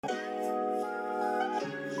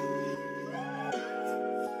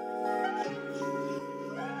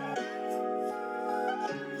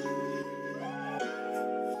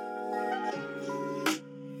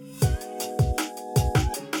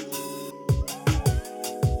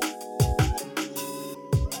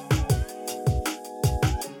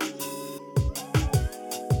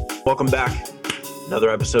Welcome back.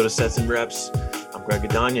 Another episode of Sets and Reps. I'm Greg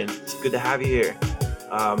Gadonian. It's good to have you here.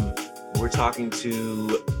 We're talking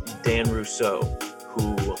to Dan Rousseau,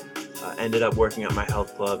 who ended up working at my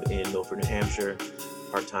health club in Milford, New Hampshire,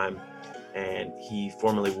 part-time, and he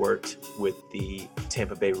formerly worked with the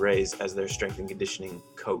Tampa Bay Rays as their strength and conditioning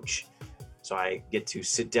coach. So I get to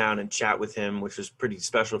sit down and chat with him, which was pretty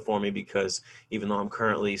special for me because even though I'm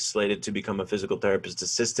currently slated to become a physical therapist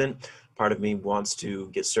assistant, part of me wants to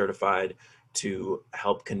get certified to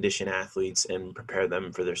help condition athletes and prepare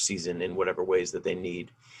them for their season in whatever ways that they need.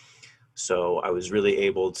 So I was really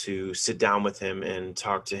able to sit down with him and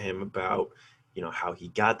talk to him about, how he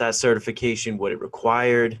got that certification, what it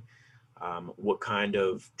required, what kind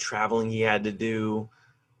of traveling he had to do,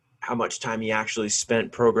 how much time he actually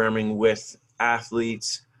spent programming with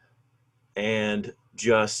athletes, and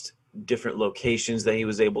just different locations that he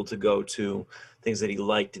was able to go to, things that he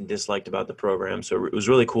liked and disliked about the program. So it was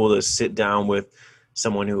really cool to sit down with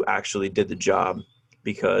someone who actually did the job,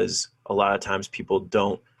 because a lot of times people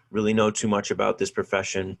don't really know too much about this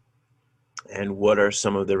profession and what are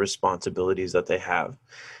some of the responsibilities that they have.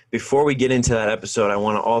 Before we get into that episode, I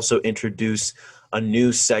want to also introduce a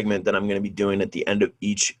new segment that I'm going to be doing at the end of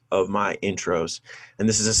each of my intros. And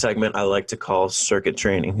this is a segment I like to call circuit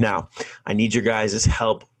training. Now, I need your guys'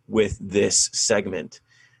 help with this segment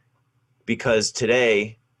because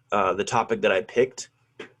today, the topic that I picked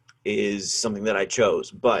is something that I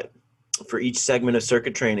chose. But for each segment of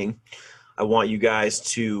circuit training, I want you guys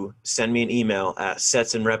to send me an email at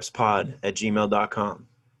setsandrepspod@gmail.com.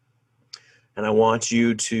 And I want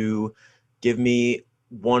you to give me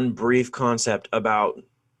one brief concept about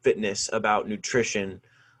fitness, about nutrition,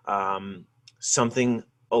 something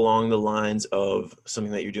along the lines of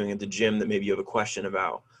something that you're doing at the gym that maybe you have a question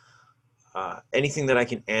about. Anything that I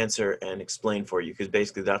can answer and explain for you, because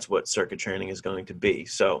basically that's what circuit training is going to be.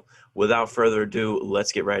 So without further ado,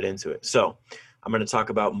 let's get right into it. So I'm going to talk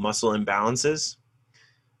about muscle imbalances.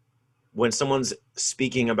 When someone's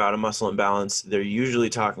speaking about a muscle imbalance, they're usually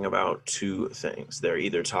talking about two things. They're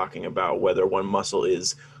either talking about whether one muscle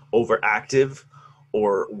is overactive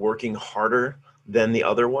or working harder than the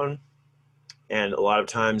other one. And a lot of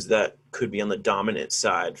times that could be on the dominant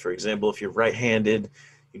side. For example, if you're right-handed,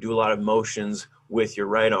 you do a lot of motions with your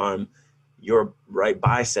right arm, your right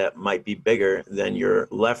bicep might be bigger than your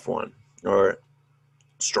left one or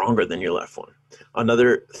stronger than your left one.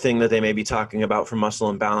 Another thing that they may be talking about for muscle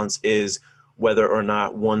imbalance is whether or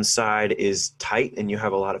not one side is tight and you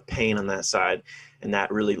have a lot of pain on that side, and that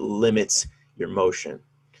really limits your motion.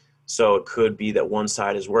 So it could be that one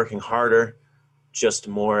side is working harder, just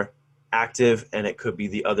more active, and it could be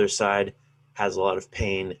the other side has a lot of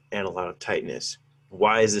pain and a lot of tightness.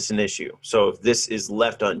 Why is this an issue? So if this is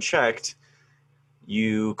left unchecked,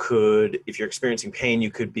 you could, if you're experiencing pain,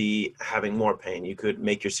 you could be having more pain. You could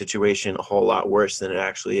make your situation a whole lot worse than it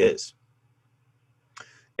actually is.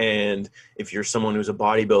 And if you're someone who's a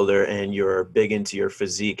bodybuilder and you're big into your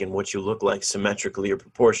physique and what you look like symmetrically or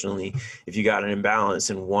proportionally, if you got an imbalance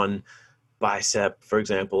in one bicep, for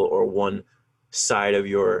example, or one side of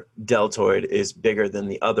your deltoid is bigger than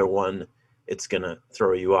the other one, it's going to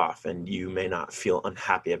throw you off and you may not feel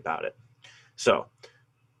unhappy about it. So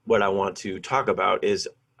what I want to talk about is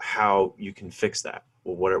how you can fix that.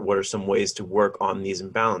 Well, what are some ways to work on these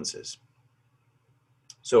imbalances?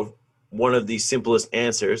 So one of the simplest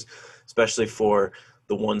answers, especially for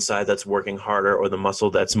the one side that's working harder or the muscle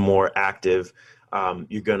that's more active,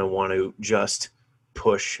 you're going to want to just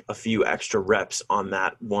push a few extra reps on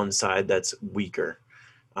that one side that's weaker.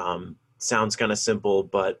 Sounds kind of simple,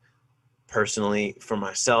 but personally, for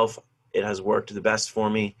myself, it has worked the best for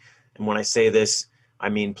me. And when I say this, I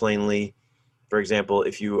mean plainly. For example,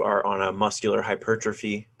 if you are on a muscular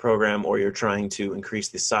hypertrophy program or you're trying to increase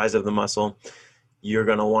the size of the muscle, you're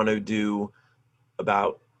going to want to do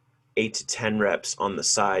about 8 to 10 reps on the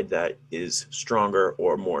side that is stronger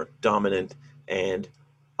or more dominant. And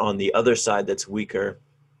on the other side that's weaker,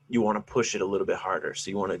 you want to push it a little bit harder. So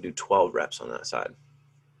you want to do 12 reps on that side,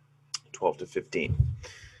 12 to 15.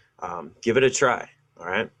 Give it a try, all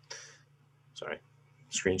right? Sorry,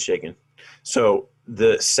 screen's shaking. So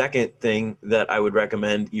the second thing that I would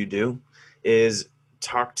recommend you do is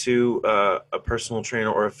talk to a personal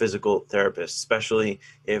trainer or a physical therapist, especially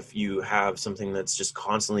if you have something that's just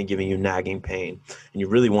constantly giving you nagging pain and you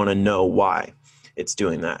really want to know why it's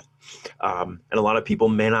doing that. And a lot of people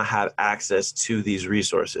may not have access to these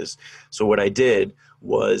resources. So what I did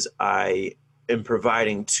was I am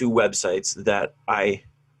providing two websites that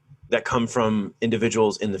come from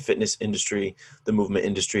individuals in the fitness industry, the movement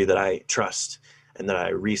industry that I trust and that I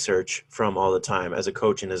research from all the time. As a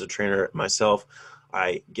coach and as a trainer myself,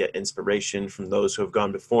 I get inspiration from those who have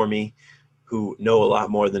gone before me, who know a lot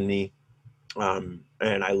more than me, and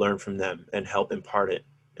I learn from them and help impart it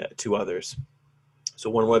to others. So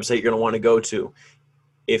one website you're going to want to go to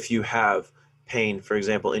if you have pain, for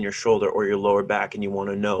example, in your shoulder or your lower back, and you want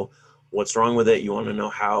to know what's wrong with it, you want to know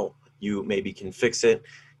how you maybe can fix it,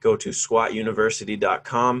 go to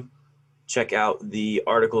squatuniversity.com. Check out the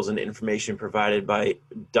articles and information provided by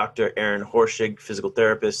Dr. Aaron Horschig, physical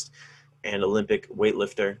therapist and Olympic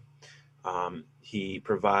weightlifter. He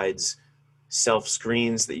provides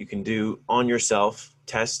self-screens that you can do on yourself,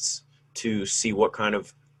 tests to see what kind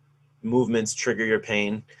of movements trigger your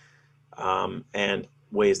pain, and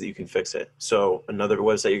ways that you can fix it. So another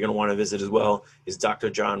website you're going to want to visit as well is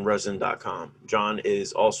drjohnrosen.com. John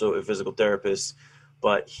is also a physical therapist,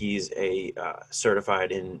 but he's a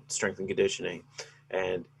certified in strength and conditioning,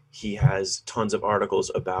 and he has tons of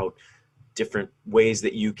articles about different ways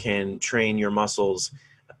that you can train your muscles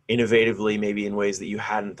innovatively, maybe in ways that you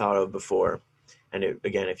hadn't thought of before. And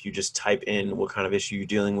again, if you just type in what kind of issue you're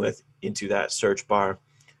dealing with into that search bar,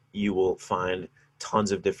 you will find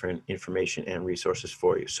tons of different information and resources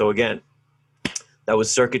for you. So again, that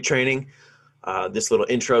was circuit training, this little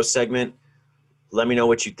intro segment. Let me know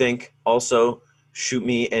what you think. Also, shoot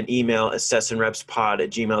me an email at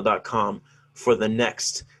sessionrepspod@gmail.com for the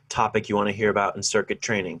next topic you want to hear about in circuit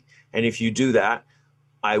training. And if you do that,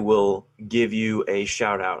 I will give you a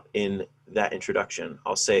shout out in that introduction.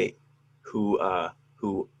 I'll say who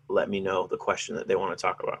let me know the question that they want to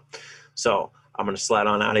talk about. So I'm going to slide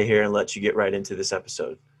on out of here and let you get right into this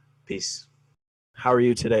episode. Peace. How are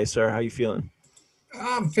you today, sir? How are you feeling?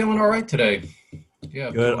 I'm feeling all right today.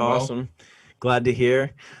 Yeah. Good. Awesome. Well. Glad to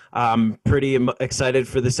hear. I'm pretty excited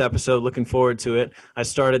for this episode. Looking forward to it. I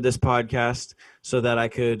started this podcast so that I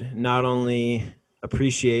could not only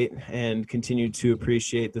appreciate and continue to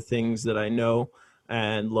appreciate the things that I know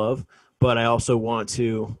and love, but I also want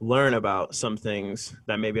to learn about some things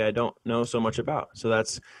that maybe I don't know so much about. So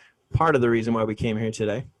that's part of the reason why we came here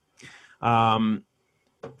today.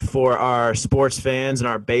 For our sports fans and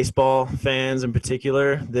our baseball fans in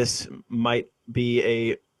particular, this might be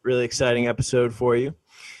a really exciting episode for you.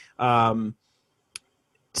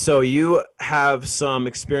 So you have some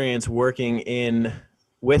experience working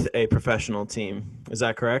with a professional team. Is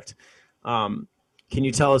that correct? Can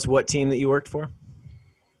you tell us what team that you worked for?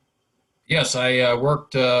 Yes, I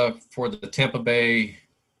worked for the Tampa Bay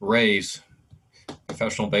Rays,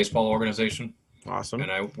 professional baseball organization. Awesome.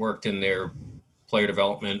 And I worked in their player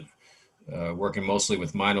development, working mostly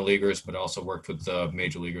with minor leaguers, but also worked with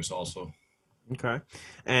major leaguers also. Okay.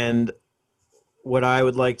 And what I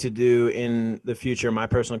would like to do in the future, my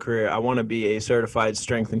personal career, I want to be a certified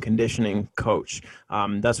strength and conditioning coach.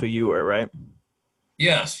 That's what you were, right?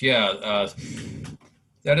 Yes, yeah.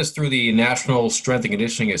 That is through the National Strength and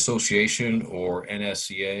Conditioning Association, or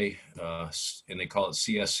NSCA, and they call it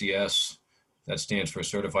CSCS. That stands for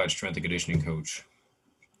Certified Strength and Conditioning Coach.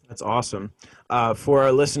 That's awesome. For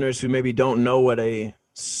our listeners who maybe don't know what a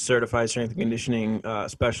certified strength and conditioning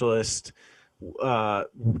specialist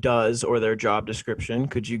does, or their job description,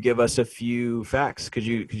 could you give us a few facts? Could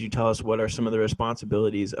you tell us what are some of the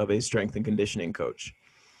responsibilities of a strength and conditioning coach?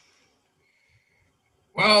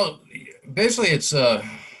 Well, basically it's I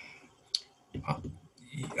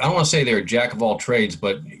don't want to say they're a jack of all trades,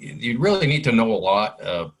 but you really need to know a lot.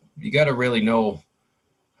 You got to really know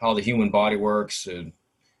how the human body works,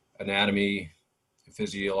 anatomy,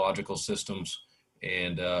 physiological systems,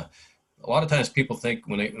 and a lot of times people think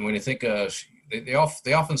when they think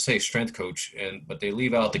they often say strength coach, but they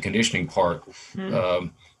leave out the conditioning part,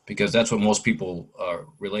 because that's what most people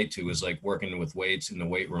relate to, is like working with weights in the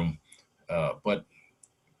weight room, but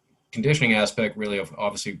conditioning aspect really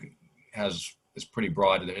obviously is pretty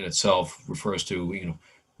broad in itself, refers to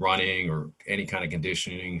running or any kind of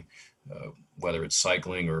conditioning, whether it's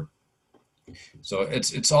cycling or so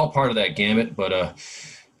it's all part of that gamut. But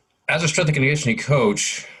as a strength and conditioning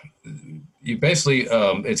coach, you basically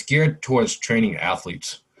it's geared towards training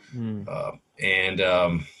athletes, and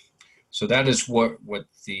so that is what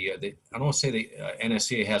the I don't want to say the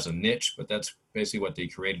NSCA has a niche, but that's basically what they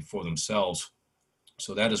created for themselves.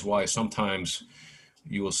 So that is why sometimes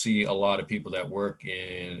you will see a lot of people that work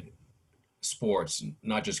in sports,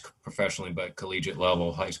 not just professionally, but collegiate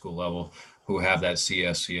level, high school level, who have that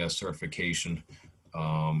CSCS certification.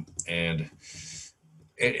 And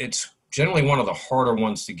it's generally one of the harder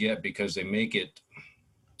ones to get because they make it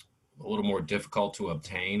a little more difficult to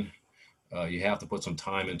obtain. You have to put some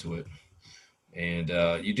time into it. And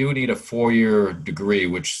you do need a 4-year degree,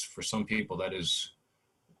 which for some people, that is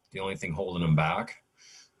the only thing holding them back.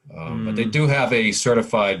 But they do have a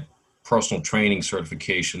certified personal training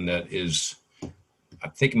certification that is, I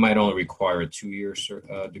think it might only require a 2-year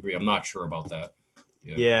degree. I'm not sure about that.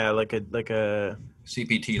 Yeah, like a CPT,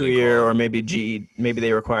 they call two-year, it. or maybe maybe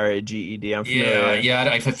they require a GED. I'm familiar. Yeah.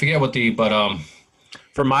 I forget what but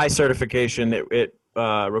For my certification, it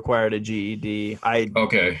required a GED.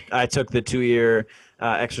 okay. I took the 2-year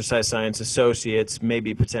exercise science associates,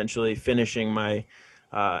 maybe potentially finishing my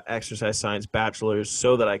exercise science bachelor's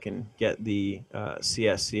so that I can get the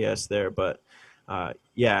CSCS there. But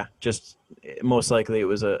yeah, just most likely it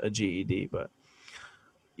was a GED. But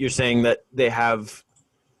you're saying that they have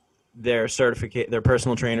their their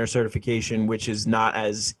personal trainer certification, which is not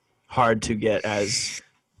as hard to get as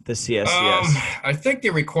the CSCS. I think the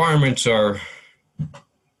requirements are.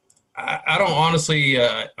 I don't honestly.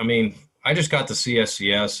 I mean, I just got the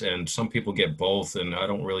CSCS, and some people get both, and I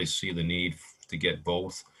don't really see the need to get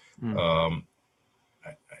both. Mm.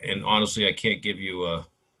 And honestly, I can't give you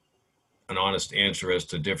an honest answer as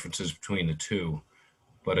to differences between the two.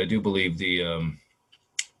 But I do believe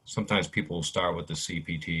sometimes people will start with the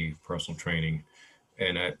CPT, personal training,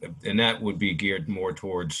 and that would be geared more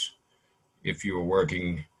towards if you were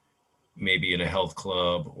working maybe in a health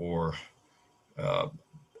club or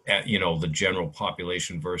at the general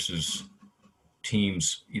population versus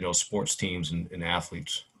teams, sports teams and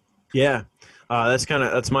athletes. Yeah,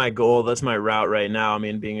 that's my goal. That's my route right now. I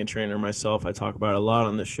mean, being a trainer myself, I talk about it a lot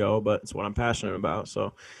on the show, but it's what I'm passionate about.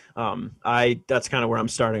 So, that's kind of where I'm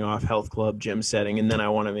starting off: health club, gym setting, and then I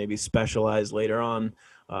want to maybe specialize later on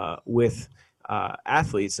with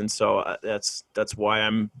athletes. And so that's why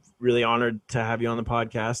I'm really honored to have you on the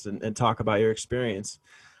podcast and talk about your experience.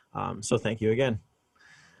 So thank you again.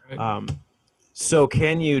 Right. So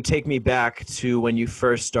can you take me back to when you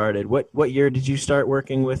first started? What year did you start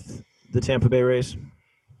working with the Tampa Bay Rays?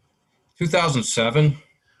 2007.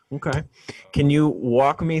 Okay. Can you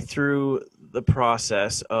walk me through the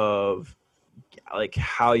process of like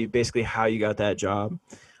how you got that job?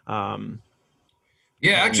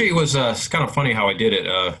 Yeah, actually, it was it's kind of funny how I did it.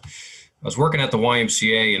 I was working at the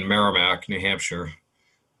YMCA in Merrimack, New Hampshire.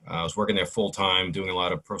 I was working there full time, doing a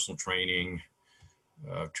lot of personal training,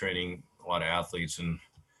 training a lot of athletes, and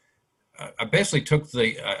I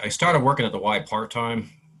basically I started working at the Y part time,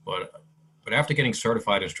 but after getting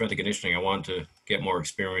certified in strength and conditioning, I wanted to get more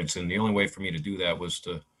experience, and the only way for me to do that was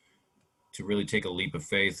to really take a leap of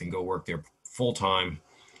faith and go work there full time.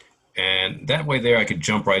 And that way there I could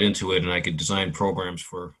jump right into it and I could design programs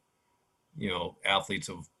for, athletes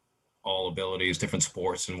of all abilities, different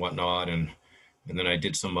sports and whatnot. And then I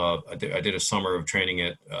did I did a summer of training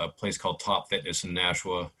at a place called Top Fitness in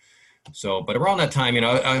Nashua. So, but around that time,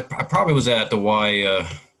 I probably was at the Y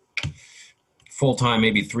full time,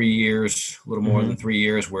 maybe 3 years, a little more than 3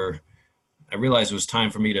 years, where I realized it was time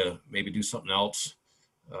for me to maybe do something else.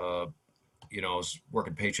 I was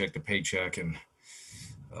working paycheck to paycheck. And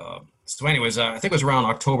so anyways, I think it was around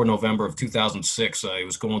October, November of 2006. I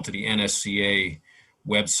was going to the NSCA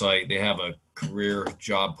website. They have a career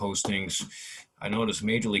job postings. I noticed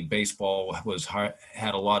Major League Baseball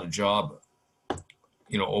had a lot of job,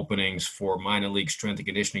 openings for minor league strength and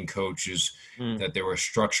conditioning coaches that they were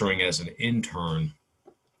structuring as an intern.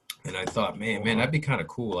 And I thought, man, that'd be kind of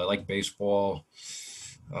cool. I like baseball.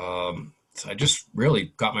 So I just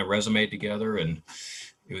really got my resume together, and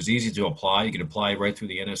it was easy to apply. You could apply right through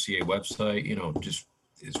the NSCA website. Just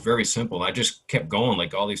it's very simple. I just kept going.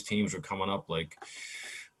 Like all these teams were coming up. Like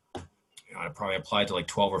I probably applied to like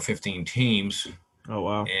 12 or 15 teams. Oh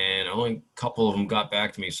wow! And only a couple of them got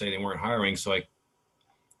back to me say they weren't hiring. So I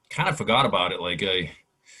kind of forgot about it.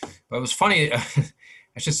 But it was funny.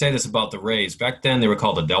 I should say this about the Rays. Back then, they were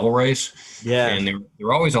called the Devil Rays. Yeah. And they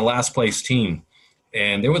were always a last place team.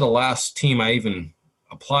 And they were the last team I even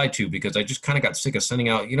applied to because I just kind of got sick of sending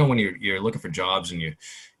out, when you're looking for jobs and you're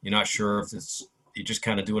not sure if you're just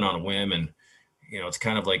kind of doing it on a whim, and, it's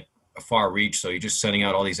kind of like a far reach. So you're just sending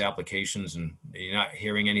out all these applications and you're not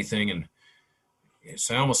hearing anything. And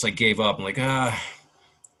so I almost gave up. I'm like,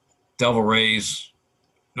 Devil Rays.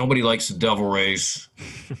 Nobody likes the Devil Rays.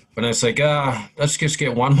 But it's like, let's just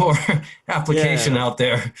get one more application out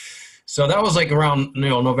there. So that was around,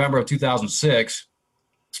 November of 2006.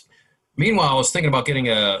 Meanwhile, I was thinking about going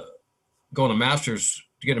to get a master's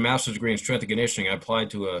degree in strength and conditioning. I applied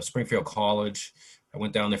to Springfield College. I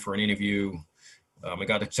went down there for an interview. I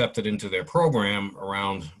got accepted into their program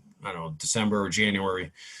around, December or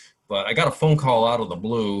January. But I got a phone call out of the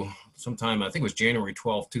blue sometime, I think it was January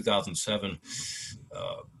 12th, 2007,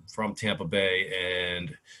 from Tampa Bay,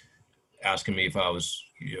 and asking me if I was,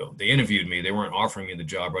 they interviewed me. They weren't offering me the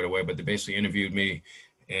job right away, but they basically interviewed me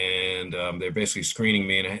and they're basically screening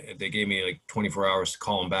me, and they gave me like 24 hours to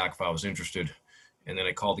call them back if I was interested. And then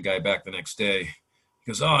I called the guy back the next day.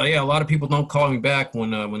 He goes, "Oh yeah, a lot of people don't call me back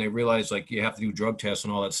when they realize like you have to do drug tests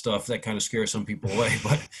and all that stuff. That kind of scares some people away."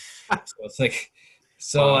 But so it's like,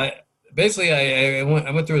 so Wow. I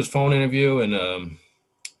went through his phone interview, and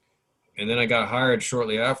then I got hired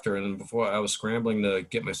shortly after. And before I was scrambling to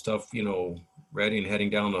get my stuff, ready and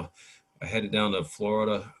I headed down to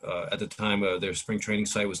Florida. At the time, their spring training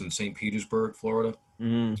site was in St. Petersburg, Florida,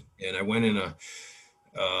 Mm. and I went in a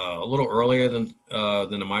little earlier than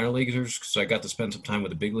the minor leaguers because I got to spend some time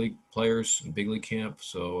with the big league players in big league camp.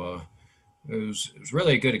 So it was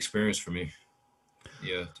really a good experience for me.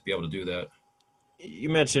 Yeah, to be able to do that. You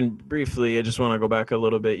mentioned briefly, I just want to go back a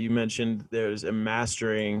little bit. You mentioned there's a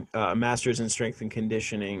master's in strength and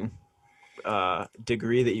conditioning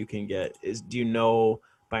degree that you can get. Do you know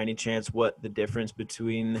by any chance what the difference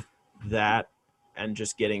between that and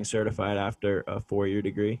just getting certified after a 4-year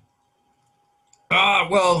degree?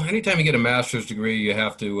 Well, anytime you get a master's degree, you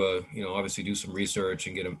have to, obviously do some research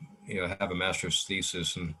and have a master's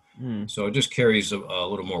thesis, and Mm. so it just carries a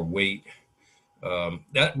little more weight.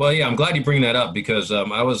 Well, yeah, I'm glad you bring that up because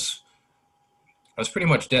I was pretty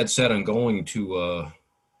much dead set on going to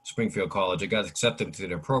Springfield College. I got accepted to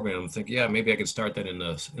their program. I'm thinking, yeah, maybe I could start that in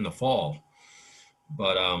the fall.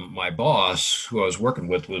 But my boss, who I was working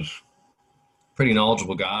with, was a pretty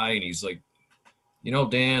knowledgeable guy, and he's like,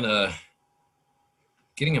 Dan,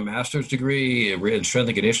 getting a master's degree in strength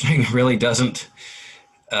and conditioning really doesn't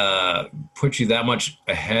put you that much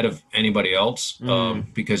ahead of anybody else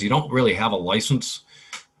Mm. because you don't really have a license.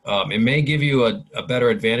 It may give you a better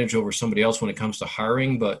advantage over somebody else when it comes to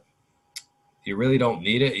hiring, but you really don't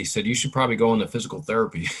need it. He said you should probably go into physical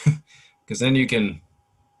therapy because then you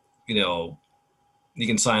know, you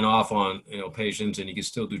can sign off on patients, and you can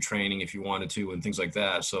still do training if you wanted to and things like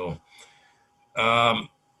that. So um,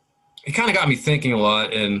 it kind of got me thinking a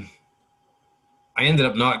lot, and I ended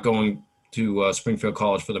up not going to Springfield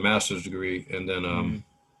College for the master's degree, and then Mm.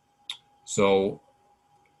 so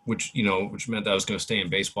which meant that I was going to stay in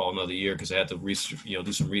baseball another year because I had to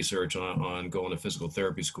do some research on going to physical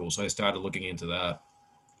therapy school. So I started looking into that,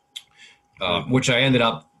 Very cool. which I ended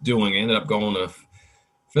up doing. I ended up going to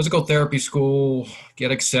physical therapy school, get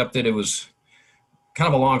accepted. It was kind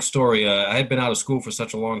of a long story. I had been out of school for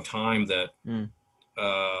such a long time that Mm.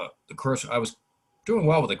 the course I was doing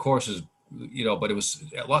well with the courses, but it was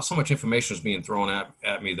so much information was being thrown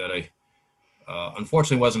at me that I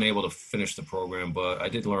unfortunately wasn't able to finish the program, but I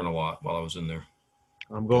did learn a lot while I was in there.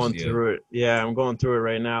 I'm Because going through it. Yeah, I'm going through it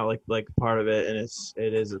right now, like part of it, and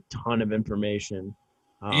it is a ton of information.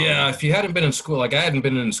 yeah, Um, if you hadn't been in school, like I hadn't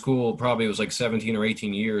been in school, probably it was like 17 or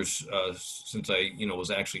 18 years since I,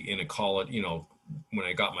 was actually in a college, when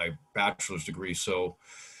I got my bachelor's degree. So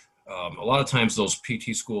a lot of times those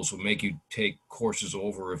PT schools will make you take courses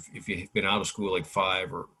over if you've been out of school like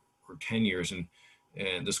 5 or 10 years.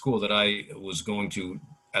 And the school that I was going to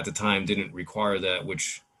at the time didn't require that,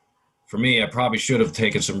 which for me, I probably should have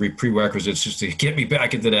taken some prerequisites just to get me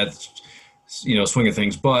back into that, swing of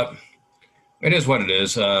things. But it is what it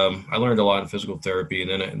is. I learned a lot in physical therapy,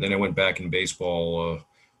 and then I went back in baseball,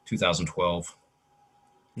 2012.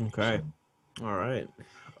 okay. So All right.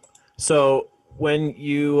 So when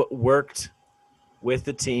you worked with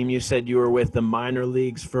the team, you said you were with the minor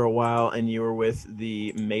leagues for a while and you were with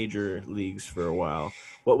the major leagues for a while.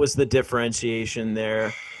 What was the differentiation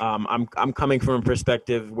there? I'm coming from a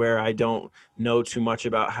perspective where I don't know too much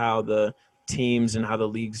about how the teams and how the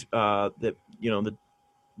leagues the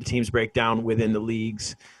teams break down within the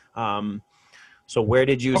leagues. Um, so where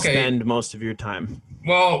did you okay, spend most of your time?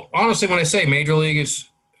 well, honestly, when I say major league, is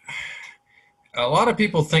a lot of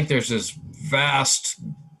people think there's this vast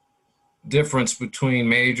difference between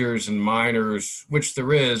majors and minors, which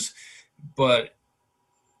there is, but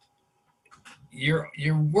you're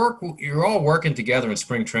all working together in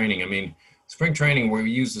spring training. I mean, spring training where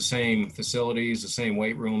we use the same facilities, the same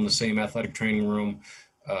weight room, the same athletic training room.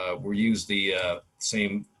 We use the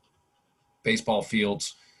same baseball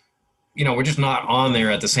fields. We're just not on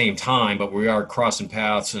there at the same time, but we are crossing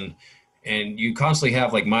paths, and you constantly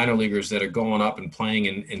have like minor leaguers that are going up and playing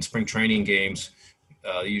in spring training games.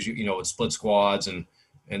 Usually, with split squads, and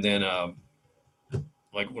then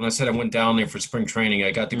like when I said I went down there for spring training,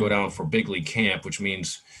 I got to go Mm. down for big league camp, which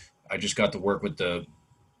means I just got to go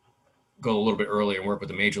a little bit early and work with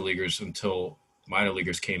the major leaguers until minor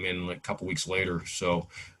leaguers came in like a couple weeks later. So,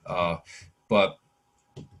 but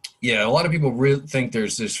yeah, a lot of people really think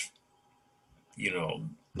there's this, you know,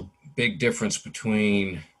 big difference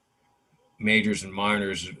between majors and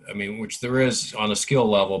minors. I mean, which there is on a skill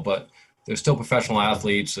level, but they're still professional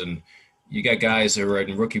athletes, and you got guys that are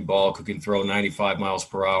in rookie ball who can throw 95 miles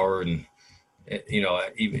per hour, and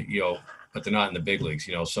even but they're not in the big leagues.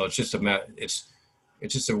 So it's just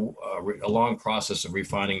it's just a long process of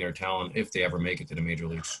refining their talent if they ever make it to the major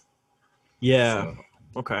leagues. Yeah. So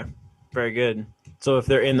Okay. Very good. So if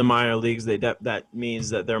they're in the minor leagues, that means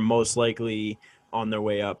that they're most likely on their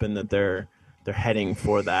way up, and that they're heading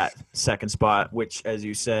for that second spot, which, as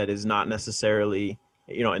you said, is not necessarily,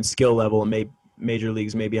 in skill level, major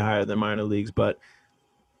leagues may be higher than minor leagues, but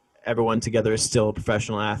everyone together is still a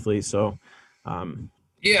professional athlete. So,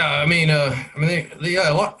 yeah,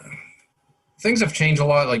 yeah, a lot things have changed a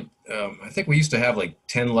lot. Like I think we used to have like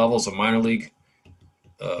 10 levels of minor league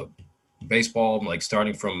uh, baseball, like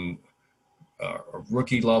starting from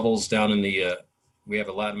rookie levels down in the we have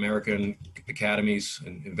the Latin American academies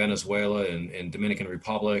in Venezuela and Dominican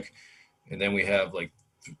Republic, and then we had like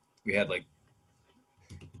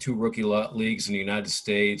two rookie leagues in the United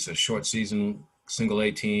States, a short season single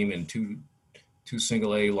A team, and two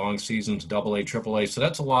single A long seasons, double A, triple A. So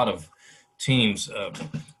that's a lot of teams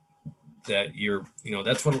that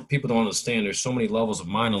that's what people don't understand. There's so many levels of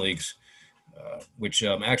minor leagues, which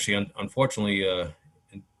actually, unfortunately,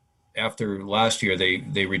 after last year,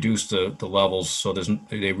 they reduced the levels. So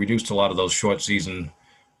they reduced a lot of those short season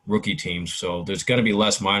rookie teams. So there's going to be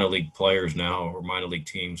less minor league players now, or minor league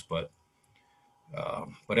teams. But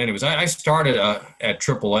anyways, I started at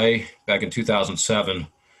AAA back in 2007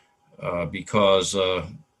 because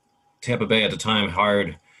Tampa Bay at the time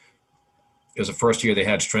hired. It was the first year they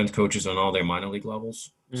had strength coaches on all their minor league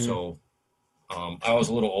levels. mm, So I was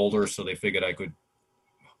a little older, so they figured I could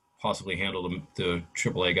possibly handle the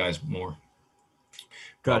AAA guys more.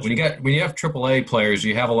 But gotcha. when you have AAA players,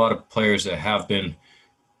 you have a lot of players that have been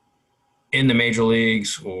in the major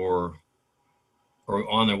leagues or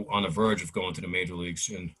on the verge of going to the major leagues.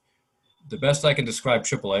 And the best I can describe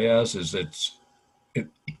AAA as is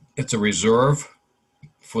it's a reserve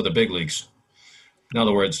for the big leagues. In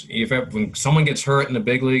other words, when someone gets hurt in the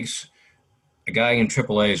big leagues, a guy in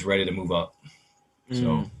AAA is ready to move up. So,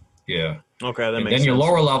 Mm, yeah. okay, that And makes then sense. your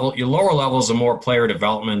lower levels are more player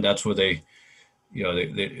development. That's where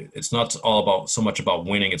it's not all about so much about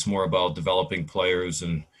winning. It's more about developing players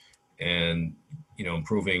and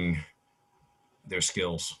improving their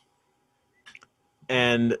skills.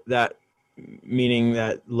 And that meaning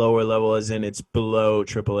that lower level, as in it's below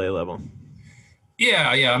AAA level.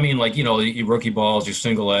 Yeah, yeah. I mean, like your rookie balls, your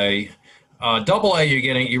single A, double A.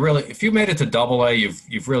 If you made it to double A,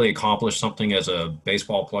 you've really accomplished something as a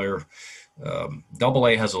baseball player. Double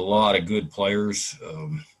A has a lot of good players,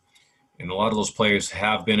 and a lot of those players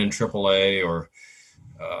have been in Triple A. Or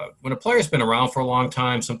when a player's been around for a long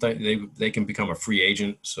time, sometimes they can become a free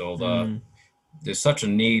agent. So Mm, there's such a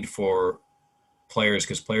need for players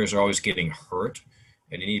because players are always getting hurt,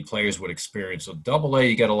 and you need players with experience. So double A,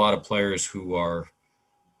 you get a lot of players who are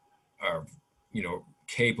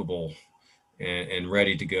capable and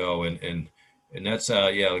ready to go, and that's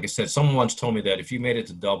yeah, like I said, someone once told me that if you made it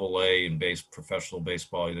to double A in professional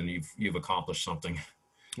baseball, then you've accomplished something.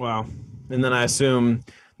 wow. And then I assume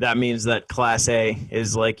that means that Class A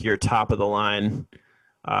is like your top of the line,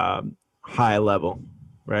 high level,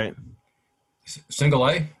 right? Single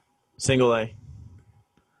A. Single A.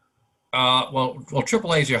 Well,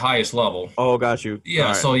 triple A is your highest level. Oh, got you. All Yeah,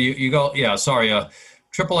 right. so you go, yeah, sorry,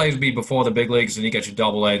 triple A would be before the big leagues, and you get your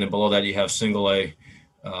double A, and then below that you have single A.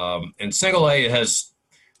 And single A it's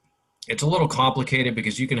a little complicated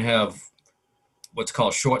because you can have what's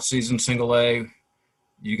called short season single A.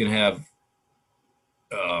 You can have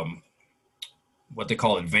what they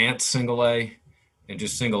call advanced single A, and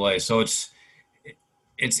just single A. So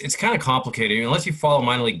it's kind of complicated. Unless you follow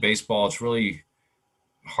minor league baseball, it's really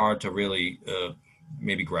hard to really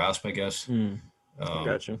maybe grasp, I guess. Mm, I Um,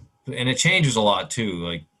 got you. and it changes a lot too.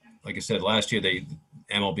 Like I said, last year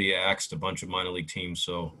MLB axed a bunch of minor league teams.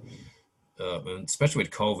 So and especially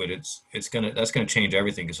with COVID, that's gonna change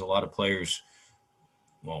everything because a lot of players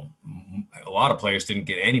didn't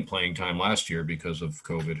get any playing time last year because of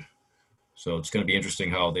COVID. So it's going to be interesting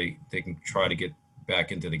how they can try to get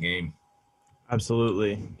back into the game.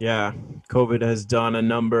 Absolutely. Yeah. COVID has done a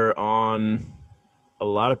number on a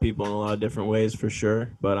lot of people in a lot of different ways for sure,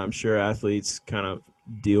 but I'm sure athletes kind of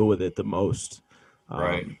deal with it the most.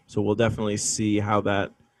 Right. So we'll definitely see how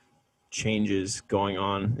that changes going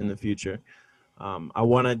on in the future. I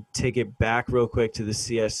want to take it back real quick to the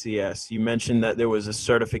CSCS. You mentioned that there was a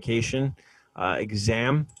certification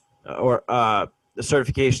exam or the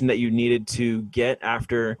certification that you needed to get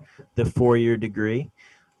after the 4-year degree.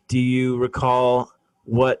 Do you recall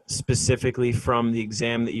what specifically from the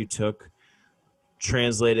exam that you took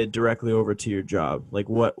translated directly over to your job? Like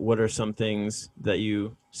what are some things that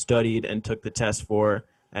you studied and took the test for,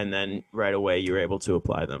 and then right away you were able to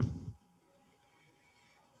apply them?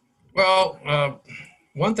 Well,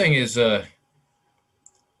 one thing is a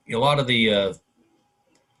lot of the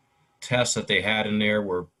tests that they had in there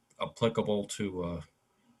were applicable to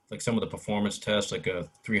like some of the performance tests, like a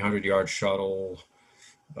 300-yard shuttle.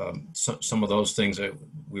 Some of those things that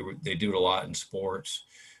they do it a lot in sports,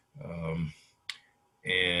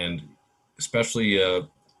 and especially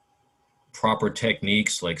proper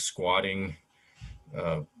techniques like squatting.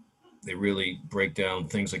 They really break down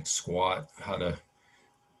things like squat, how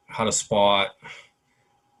to spot,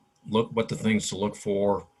 look what the things to look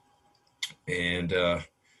for, and of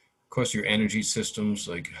course your energy systems,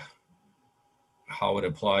 like how it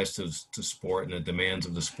applies to sport and the demands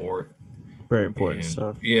of the sport. Very important And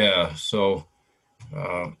stuff. yeah, so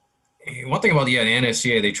one thing about the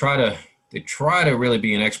NSCA, they try to really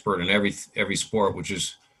be an expert in every sport, which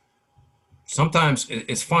is sometimes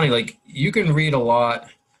it's funny. Like you can read a lot,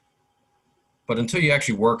 but until you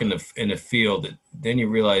actually work in the field, then you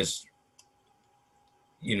realize,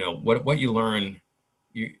 what you learn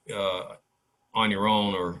on your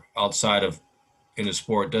own or outside of in a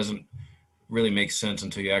sport doesn't really make sense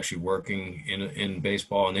until you're actually working in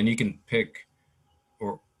baseball, and then you can pick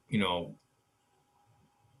or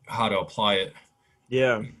how to apply it.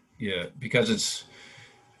 Yeah. Yeah, because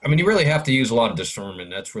you really have to use a lot of discernment.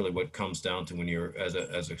 That's really what comes down to when you're as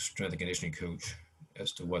a strength and conditioning coach,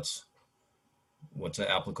 as to what's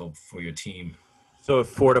applicable for your team. So it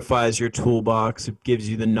fortifies your toolbox. It gives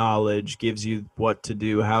you the knowledge, gives you what to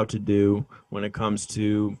do, how to do when it comes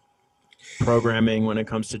to programming, when it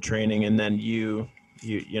comes to training, and then you're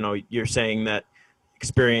saying that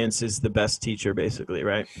experience is the best teacher, basically,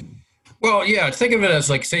 right? Well, yeah, think of it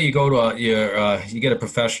as like, say you go to you get a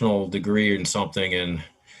professional degree in something, and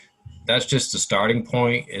that's just the starting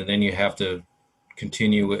point, and then you have to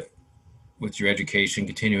continue with your education,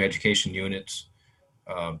 continue education units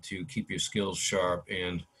to keep your skills sharp,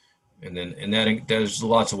 and that there's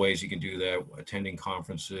lots of ways you can do that: attending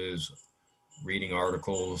conferences, reading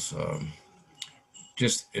articles,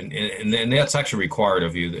 and that's actually required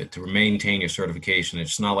of you to maintain your certification.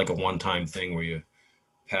 It's not like a one-time thing where you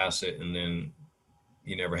pass it and then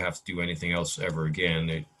you never have to do anything else ever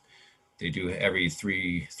again. They do every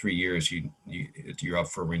three years. You're up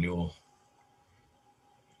for renewal.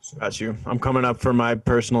 So. Got you. I'm coming up for my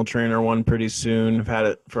personal trainer one pretty soon. I've had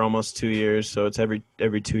it for almost 2 years, so it's every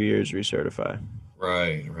 2 years recertify.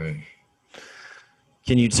 Right.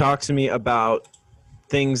 Can you talk to me about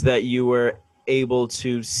things that you were able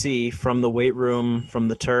to see from the weight room, from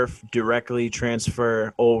the turf, directly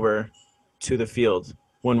transfer over to the field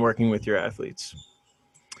when working with your athletes?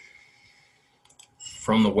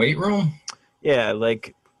 From the weight room? Yeah,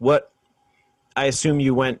 like what? I assume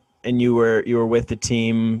you went and you were with the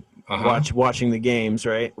team, watching the games,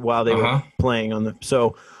 right, while they were playing on the.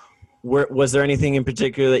 So, was there anything in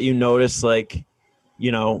particular that you noticed, like,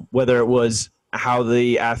 whether it was how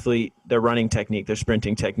the athlete, their running technique, their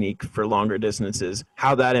sprinting technique for longer distances,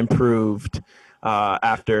 how that improved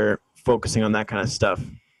after focusing on that kind of stuff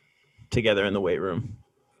together in the weight room?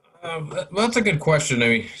 Well, that's a good question. I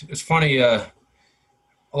mean, it's funny. A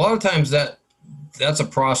lot of times that's a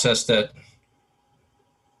process that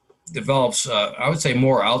develops, I would say,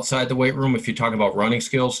 more outside the weight room if you're talking about running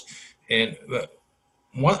skills. And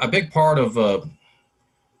a big part of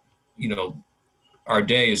our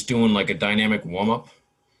day is doing like a dynamic warm-up.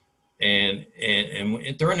 And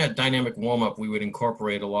during that dynamic warm-up, we would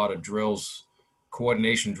incorporate a lot of drills,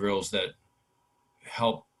 coordination drills that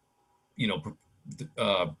help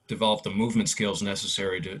develop the movement skills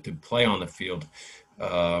necessary to play on the field.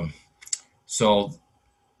 So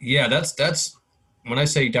yeah, that's when I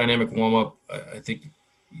say dynamic warm-up, I think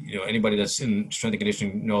anybody that's in strength and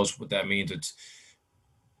conditioning knows what that means. It's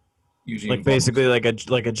usually like basically like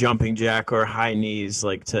a jumping jack or high knees,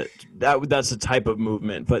 like that's a type of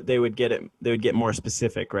movement, but they would get more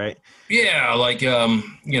specific, right? Yeah, like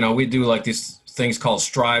we do like these things called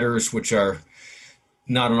striders, which are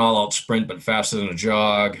not an all-out sprint but faster than a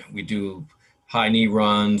jog. We do high knee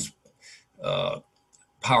runs,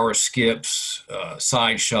 power skips,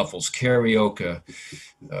 side shuffles, karaoke,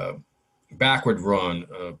 backward run,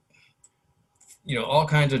 all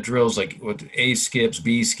kinds of drills like with A skips,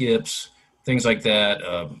 B skips, things like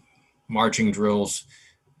that, marching drills,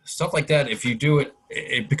 stuff like that. If you do it,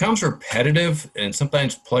 it becomes repetitive, and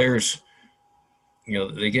sometimes players,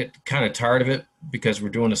 they get kind of tired of it because we're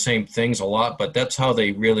doing the same things a lot, but that's how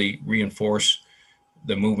they really reinforce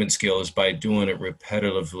the movement skill, is by doing it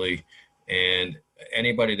repetitively. And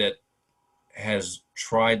anybody that has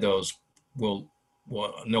tried those will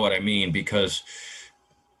know what I mean, because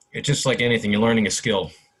it's just like anything. You're learning a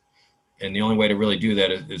skill, and the only way to really do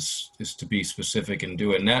that is to be specific and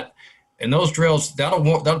do it. And those drills, that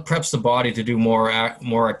preps the body to do more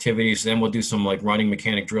activities. Then we'll do some like running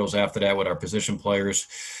mechanic drills after that with our position players,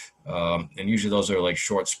 and usually those are like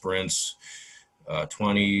short sprints,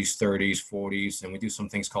 20s, 30s, 40s, and we do some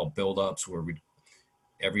things called build-ups where we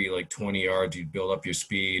every like 20 yards you build up your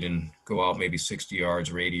speed and go out maybe 60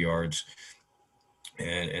 yards or 80 yards,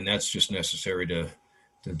 and that's just necessary to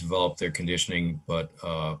develop their conditioning, but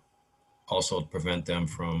also to prevent them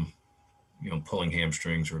from pulling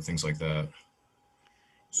hamstrings or things like that.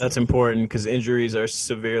 That's important because injuries are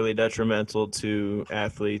severely detrimental to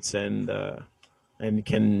athletes and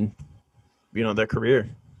can, their career.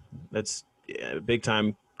 That's big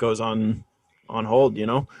time goes on hold.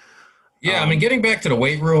 Yeah, I mean, getting back to the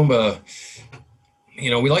weight room,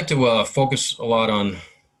 we like to focus a lot on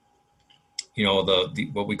the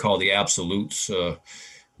what we call the absolutes.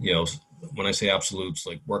 When I say absolutes,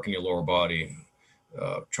 like working your lower body,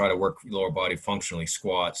 try to work your lower body functionally: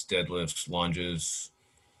 squats, deadlifts, lunges,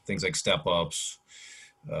 things like step ups,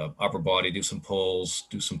 upper body, do some pulls,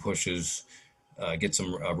 do some pushes, get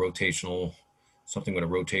some something with a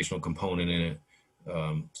rotational component in it,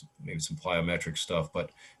 maybe some plyometric stuff.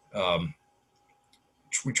 But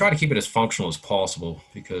we try to keep it as functional as possible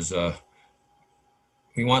because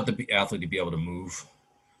we want the athlete to be able to move.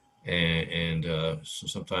 And so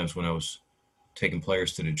sometimes when I was taking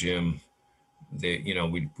players to the gym,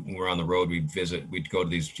 when we were on the road, we'd go to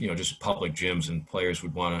these, just public gyms, and players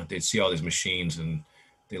they'd see all these machines, and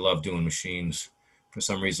they love doing machines. For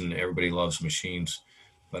some reason, everybody loves machines,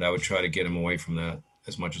 but I would try to get them away from that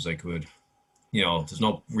as much as I could. There's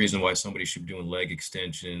no reason why somebody should be doing leg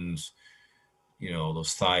extensions,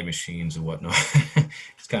 those thigh machines and whatnot.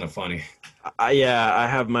 It's kind of funny. I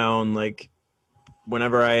have my own, like,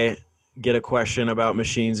 whenever I get a question about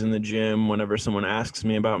machines in the gym, whenever someone asks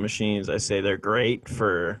me about machines, I say they're great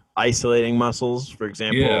for isolating muscles. For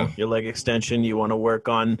example, your leg extension, you want to work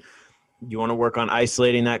on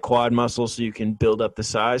isolating that quad muscle so you can build up the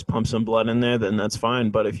size, pump some blood in there, then that's fine.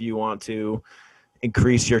 But if you want to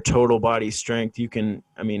increase your total body strength,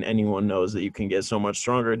 anyone knows that you can get so much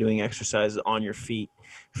stronger doing exercises on your feet,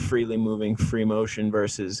 freely moving, free motion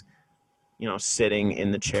versus, sitting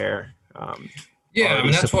in the chair.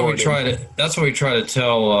 That's what we try to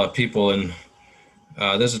tell people. And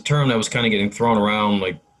there's a term that was kind of getting thrown around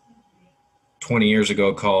like 20 years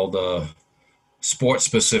ago called sport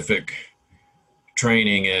specific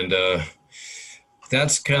training. And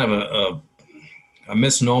that's kind of a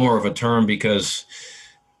misnomer of a term, because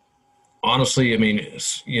honestly,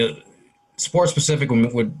 sport specific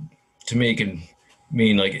would to me can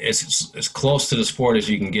mean like it's as close to the sport as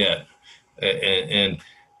you can get.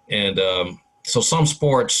 So some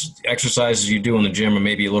sports exercises you do in the gym are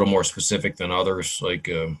maybe a little more specific than others. Like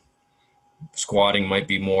squatting might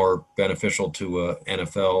be more beneficial to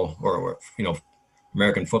NFL or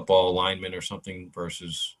American football lineman or something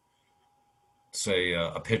versus, say,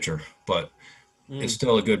 a pitcher. But it's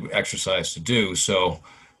still a good exercise to do. So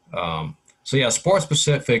sport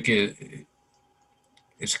specific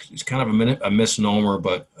it's kind of a misnomer,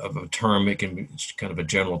 but of a term. It's kind of a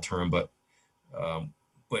general term, but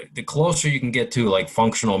the closer you can get to like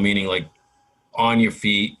functional, meaning like on your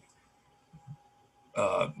feet,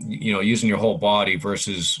 using your whole body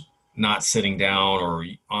versus not sitting down or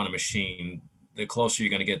on a machine, the closer you're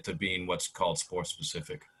going to get to being what's called sport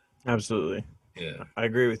specific. Absolutely. Yeah. I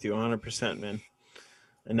agree with you 100%, man.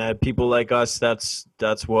 And that people like us, that's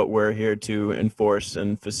what we're here to enforce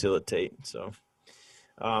and facilitate. So,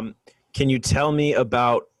 can you tell me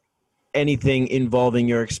about anything involving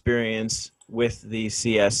your experience with the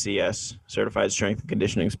CSCS, Certified Strength and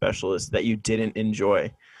Conditioning Specialist, that you didn't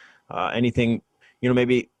enjoy? Anything,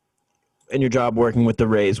 maybe in your job working with the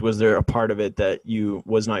Rays, was there a part of it that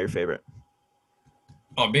was not your favorite?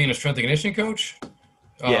 Oh, being a strength and conditioning coach?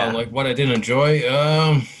 Yeah. Like what I didn't enjoy?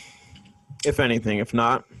 If anything. If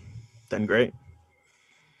not, then great.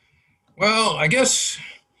 Well, I guess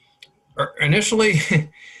initially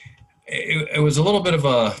it was a little bit of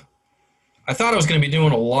I thought I was going to be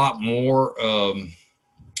doing a lot more on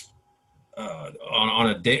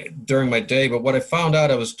a day during my day, but what I found out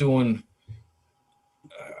I was doing,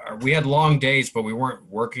 we had long days, but we weren't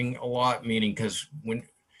working a lot. Meaning, because when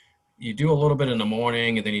you do a little bit in the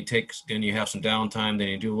morning, and then you have some downtime, then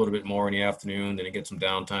you do a little bit more in the afternoon, then you get some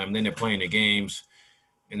downtime, and then they're playing the games,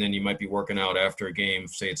 and then you might be working out after a game.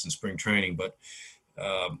 Say it's in spring training, but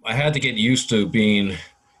I had to get used to being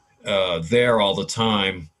there all the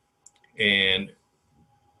time. And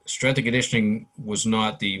strength and conditioning was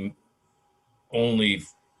not the only,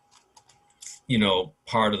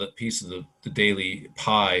 part of the piece of the daily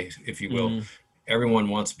pie, if you will. Mm. Everyone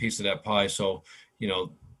wants a piece of that pie. So,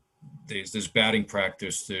 there's batting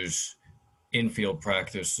practice, there's infield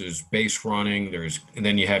practice, there's base running, and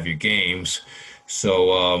then you have your games.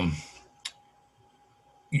 So,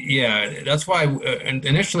 yeah, that's why. And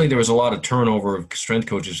initially, there was a lot of turnover of strength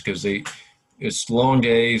coaches because it's long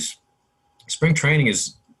days. Spring training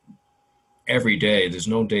is every day. There's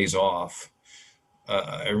no days off.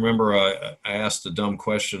 I remember I asked a dumb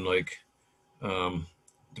question like, "Do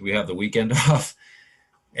we have the weekend off?"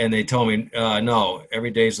 And they told me, "No,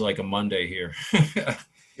 every day's like a Monday here."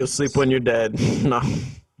 You'll sleep when you're dead. No.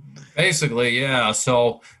 Basically, yeah.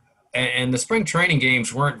 So, and the spring training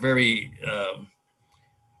games weren't very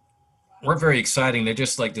exciting. They're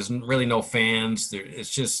just like there's really no fans.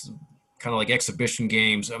 It's just kind of like exhibition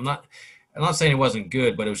games. I'm not saying it wasn't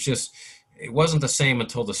good, but it wasn't the same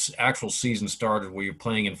until the actual season started, where you're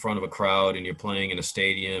playing in front of a crowd and you're playing in a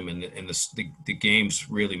stadium, and the games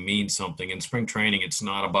really mean something. In spring training, it's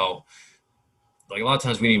not about, like, a lot of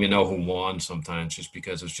times we didn't even know who won sometimes, just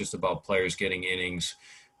because it's just about players getting innings,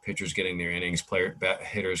 pitchers getting their innings,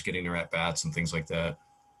 hitters getting their at bats and things like that.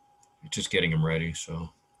 Just getting them ready. So.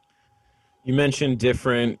 You mentioned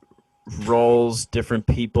different roles, different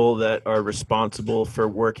people that are responsible for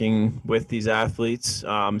working with these athletes.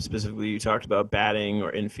 Specifically, you talked about batting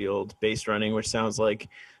or infield, base running, which sounds like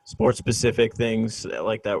sport-specific things,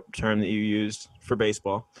 like that term that you used for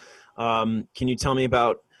baseball. Can you tell me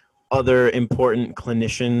about other important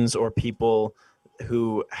clinicians or people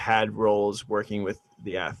who had roles working with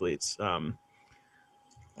the athletes? I'm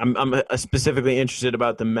specifically interested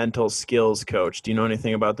about the mental skills coach. Do you know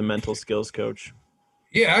anything about the mental skills coach?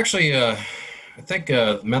 Yeah, actually, I think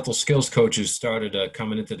mental skills coaches started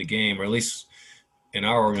coming into the game, or at least in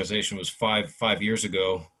our organization was five years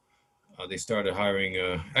ago. They started hiring.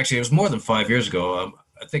 Actually, it was more than 5 years ago.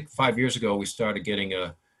 I think 5 years ago we started getting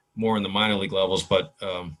more in the minor league levels, but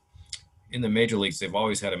in the major leagues they've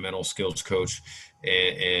always had a mental skills coach,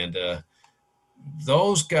 and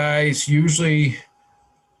those guys usually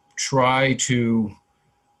try to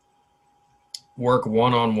work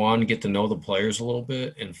one-on-one, get to know the players a little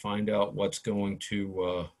bit, and find out what's going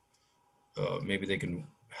to maybe they can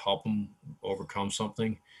help them overcome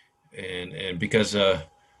something. And because a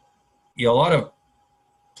lot of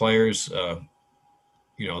players, they're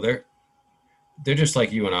just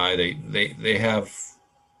like you and I. They have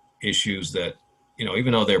issues that,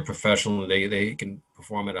 even though they're professional, they can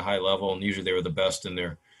perform at a high level, and usually they were the best in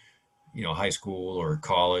their high school or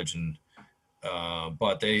college, and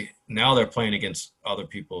but they're playing against other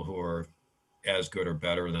people who are as good or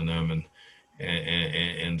better than them,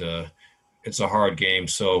 and it's a hard game.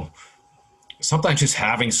 So sometimes just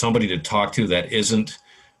having somebody to talk to that isn't,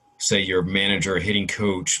 say, your manager, hitting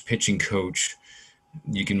coach, pitching coach,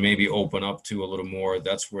 you can maybe open up to a little more.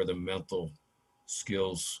 That's where the mental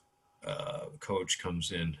skills coach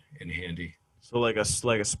comes in handy. So like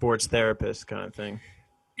a sports therapist kind of thing.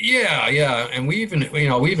 Yeah, and we even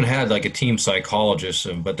had like a team psychologist,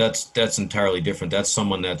 but that's entirely different. That's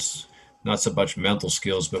someone that's not so much mental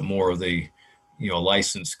skills, but more of the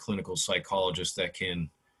licensed clinical psychologist that can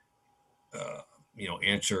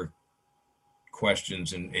answer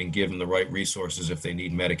questions and give them the right resources if they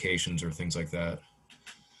need medications or things like that.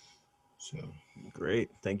 So Great,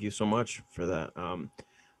 thank you so much for that.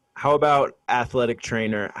 How about athletic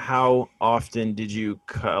trainer? How often did you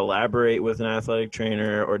collaborate with an athletic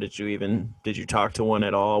trainer, or did you talk to one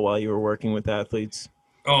at all while you were working with athletes?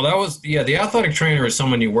 Oh, the athletic trainer is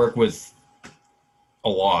someone you work with a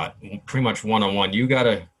lot, pretty much one-on-one. You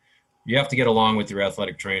have to get along with your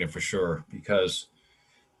athletic trainer for sure, because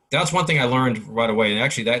that's one thing I learned right away. And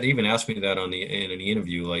actually, that they even asked me that in an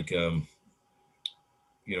interview, like,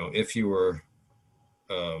 if you were,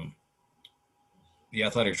 the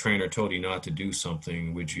athletic trainer told you not to do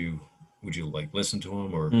something, would you like listen to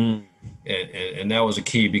him, or, and that was a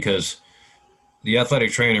key, because the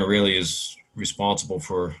athletic trainer really is responsible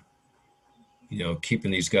for,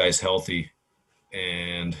 keeping these guys healthy,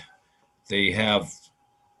 and they have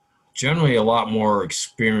generally a lot more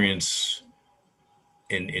experience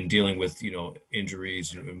in dealing with,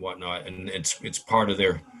 injuries and whatnot. And it's part of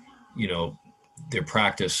their, their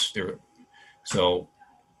practice. So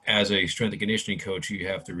as a strength and conditioning coach, you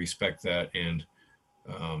have to respect that. And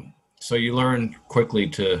so you learn quickly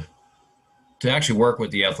to actually work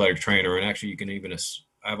with the athletic trainer. And actually you can even,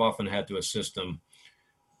 I've often had to assist them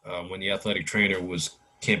when the athletic trainer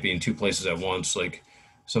can't be in two places at once. Like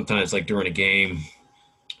sometimes, like during a game,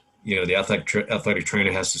 the athletic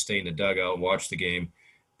trainer has to stay in the dugout and watch the game,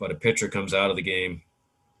 but a pitcher comes out of the game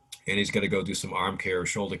and he's got to go do some arm care or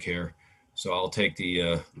shoulder care. So I'll take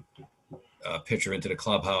the pitcher into the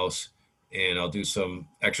clubhouse and I'll do some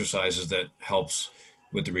exercises that helps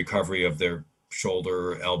with the recovery of their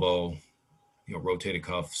shoulder, elbow, rotated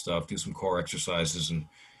cuff stuff, do some core exercises and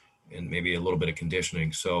maybe a little bit of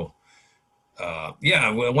conditioning. So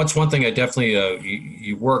what's one thing I definitely,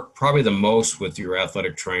 you work probably the most with your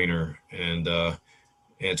athletic trainer, and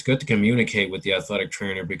it's good to communicate with the athletic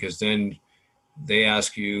trainer, because then they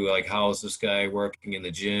ask you, like, how is this guy working in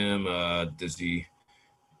the gym? Does he,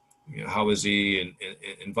 how is he?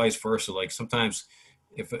 And vice versa. Like sometimes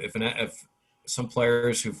if some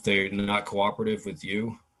players, if they're not cooperative with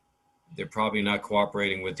you, they're probably not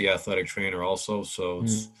cooperating with the athletic trainer also. So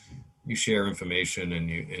you share information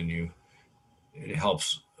and it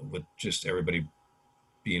helps with just everybody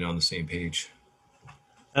being on the same page.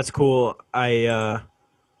 That's cool. I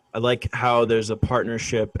like how there's a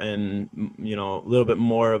partnership and, a little bit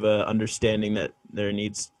more of a understanding that there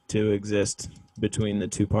needs to exist between the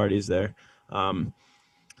two parties there.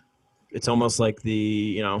 It's almost like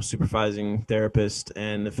the, supervising therapist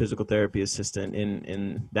and the physical therapy assistant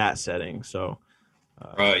in that setting. So,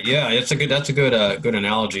 right. Yeah, that's a good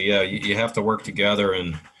analogy. Yeah. You have to work together,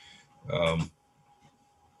 and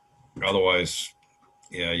otherwise,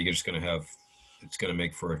 yeah, it's going to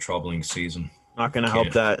make for a troubling season. Not going to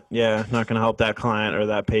help that. Yeah. Not going to help that client or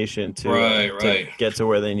that patient to get to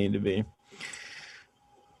where they need to be.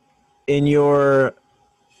 In your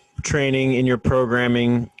training, in your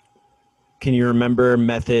programming, can you remember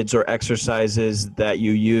methods or exercises that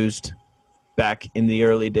you used back in the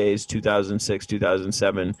early days, 2006,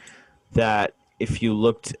 2007, that if you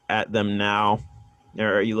looked at them now,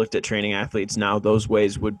 or you looked at training athletes now, those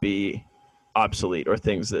ways would be obsolete, or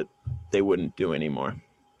things that they wouldn't do anymore?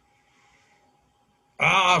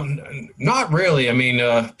 Not really. I mean,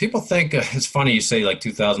 people think it's funny you say like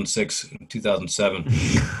 2006 and 2007.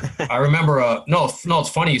 I remember, no, it's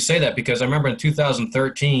funny you say that, because I remember in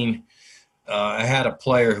 2013, I had a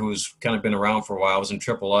player who's kind of been around for a while. I was in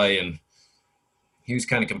AAA, and he was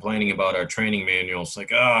kind of complaining about our training manuals.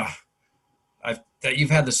 Like, you've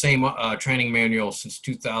had the same training manual since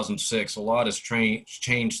 2006. A lot has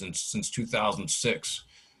changed since 2006.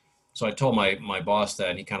 So I told my boss that,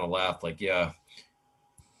 and he kind of laughed, like, yeah,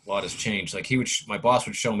 a lot has changed. Like my boss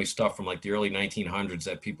would show me stuff from like the early 1900s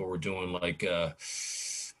that people were doing, like,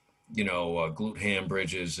 glute ham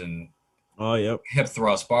bridges and hip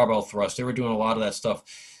thrust, barbell thrust. They were doing a lot of that stuff.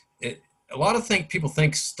 A lot of people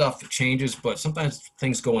think stuff changes, but sometimes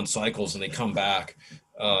things go in cycles and they come back.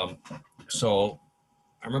 So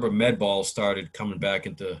I remember med balls started coming back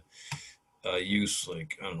into use,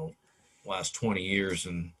 like, I don't know, last 20 years.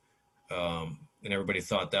 And everybody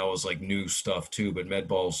thought that was like new stuff too. But med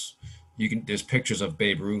balls, there's pictures of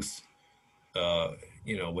Babe Ruth,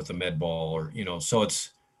 with a med ball, or, so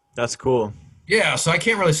that's cool. Yeah. So I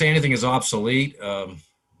can't really say anything is obsolete.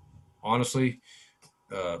 Honestly,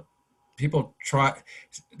 people try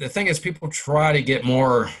to get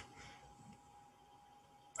more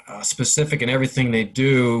specific in everything they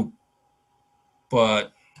do,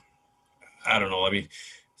 but I don't know. I mean,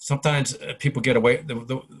 sometimes people get away.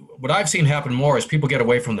 What I've seen happen more is people get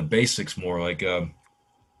away from the basics more, like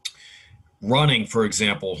running, for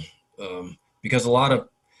example, because a lot of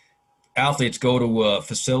athletes go to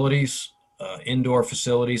facilities, indoor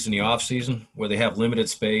facilities in the off season where they have limited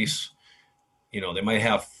space. They might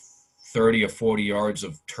have 30 or 40 yards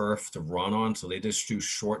of turf to run on, so they just do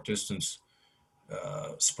short distance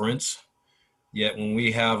sprints. Yet when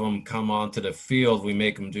we have them come onto the field, we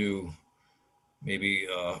make them do maybe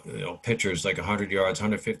pitchers like 100 yards,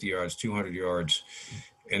 150 yards, 200 yards,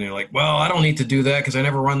 and they're like, well, I don't need to do that because I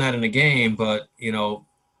never run that in a game. But you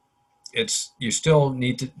still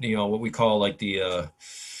need to, what we call like the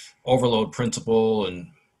overload principle, and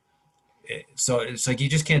so it's like you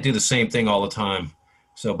just can't do the same thing all the time.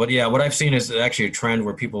 So, but yeah, what I've seen is actually a trend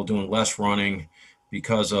where people are doing less running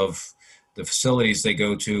because of the facilities they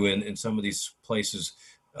go to in some of these places,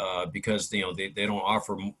 because they don't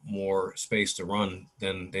offer more space to run,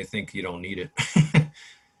 then they think you don't need it.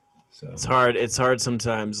 So it's hard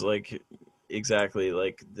sometimes, like, exactly,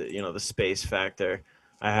 like the space factor.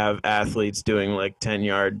 I have athletes doing like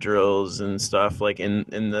 10-yard drills and stuff, like in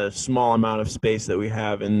the small amount of space that we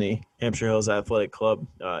have in the Hampshire Hills Athletic Club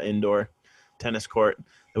indoor tennis court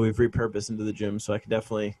that we've repurposed into the gym. So I could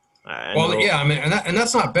definitely. Yeah, I mean, and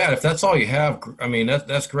that's not bad if that's all you have. I mean,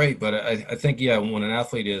 that's great. But I think, yeah, when an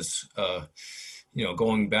athlete is,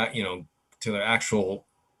 going back, to their actual,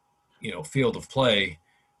 field of play,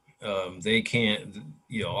 they can't,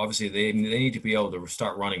 obviously they need to be able to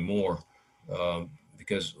start running more,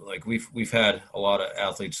 because like we've had a lot of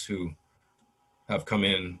athletes who have come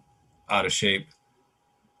in out of shape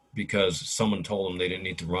because someone told them they didn't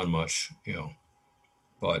need to run much,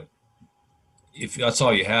 but if that's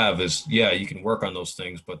all you have is, yeah, you can work on those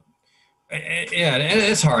things, but yeah, and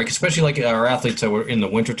it's hard, especially like our athletes that were in the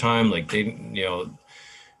wintertime, like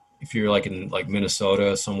if you're like in like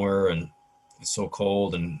Minnesota somewhere and it's so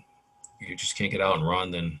cold and you just can't get out and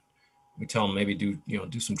run, then we tell them maybe do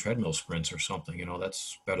some treadmill sprints or something,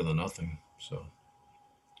 that's better than nothing. So,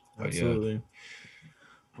 but yeah. Absolutely.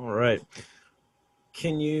 All right.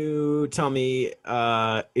 Can you tell me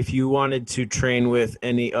if you wanted to train with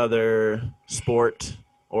any other sport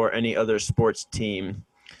or any other sports team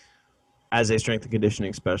as a strength and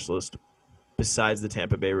conditioning specialist besides the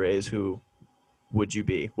Tampa Bay Rays, who would you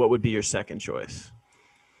be? What would be your second choice?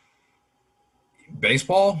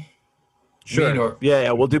 Baseball? Sure.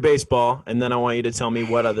 Yeah, we'll do baseball, and then I want you to tell me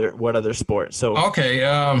what other sport. So,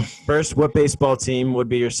 okay. First, what baseball team would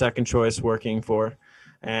be your second choice working for?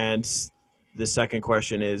 And the second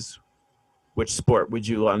question is, which sport would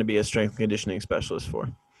you want to be a strength and conditioning specialist for?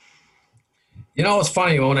 It's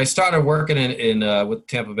funny when I started working in with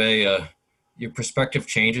Tampa Bay, your perspective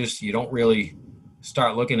changes. You don't really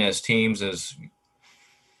start looking at teams as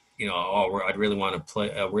I'd really want to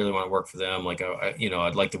play. I really want to work for them. Like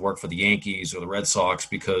I'd like to work for the Yankees or the Red Sox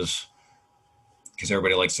because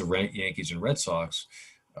everybody likes the Yankees and Red Sox.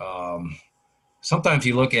 Sometimes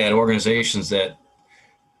you look at organizations that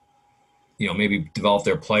maybe develop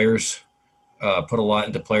their players, put a lot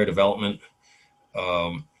into player development.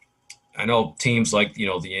 I know teams like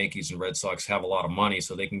the Yankees and Red Sox have a lot of money,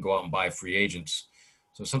 so they can go out and buy free agents.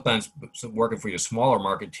 So sometimes working for your smaller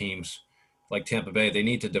market teams like Tampa Bay, they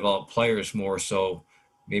need to develop players more. So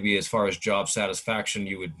maybe as far as job satisfaction,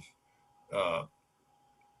 you would,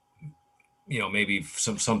 maybe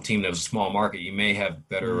some team that was a small market, you may have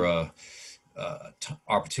better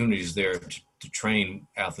opportunities there to train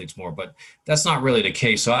athletes more. But that's not really the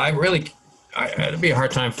case. So it'd be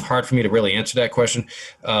hard for me to really answer that question.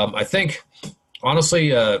 I think,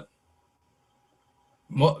 honestly,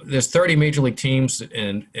 there's 30 major league teams,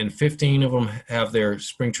 and 15 of them have their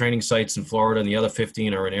spring training sites in Florida, and the other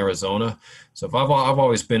 15 are in Arizona. So if I've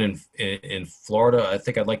always been in Florida, I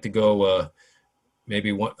think I'd like to go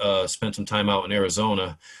maybe spend some time out in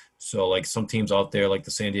Arizona. So like some teams out there, like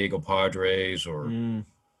the San Diego Padres or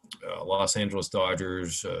Los Angeles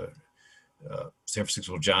Dodgers, San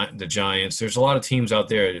Francisco the Giants. There's a lot of teams out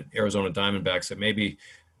there, Arizona Diamondbacks, that maybe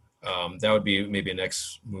that would be maybe a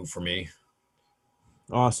next move for me.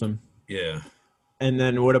 Awesome. Yeah. And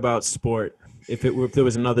then what about sport? If there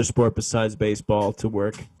was another sport besides baseball to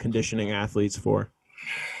work conditioning athletes for?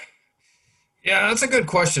 Yeah, that's a good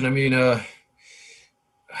question. I mean,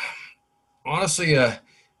 honestly, I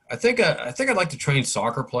think I'd like to train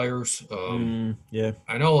soccer players. Yeah.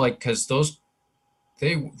 I know, like, because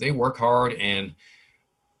they work hard, and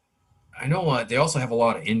I know they also have a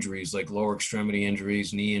lot of injuries, like lower extremity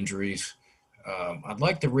injuries, knee injuries. I'd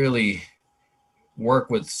like to really work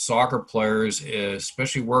with soccer players,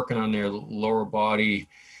 especially working on their lower body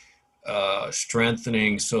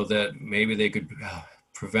strengthening, so that maybe they could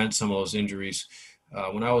prevent some of those injuries.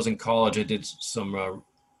 When I was in college, I did some. When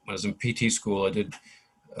I was in PT school, I did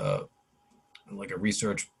like a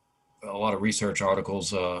lot of research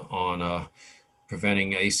articles on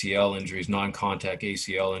preventing ACL injuries, non-contact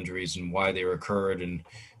ACL injuries, and why they occurred, and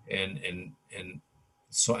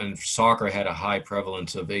soccer had a high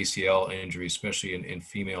prevalence of ACL injuries, especially in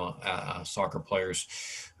female soccer players.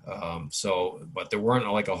 But there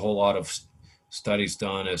weren't like a whole lot of studies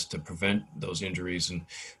done as to prevent those injuries.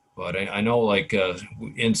 But I know like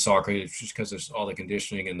in soccer, it's just because there's all the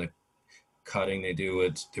conditioning and the cutting they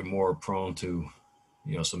do, they're more prone to,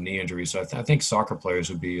 some knee injuries. So I think soccer players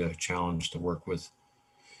would be a challenge to work with.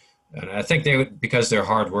 And I think they would, because they're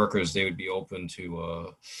hard workers, they would be open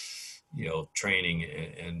to, training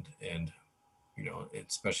and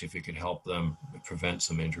especially if it could help them prevent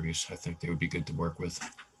some injuries. I think they would be good to work with.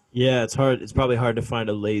 Yeah, it's hard. It's probably hard to find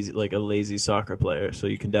a lazy soccer player. So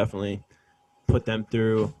you can definitely put them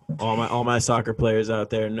through. All my soccer players out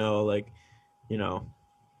there know, like,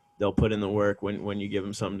 they'll put in the work when you give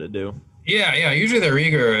them something to do. Yeah. Usually they're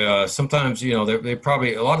eager. Sometimes, they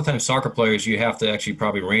probably, a lot of times soccer players, you have to actually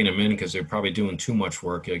probably rein them in because they're probably doing too much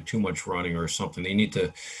work, like too much running or something. They need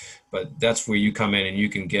to, but that's where you come in and you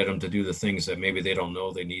can get them to do the things that maybe they don't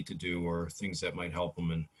know they need to do, or things that might help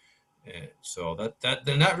them. And so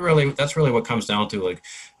that's really what comes down to, like,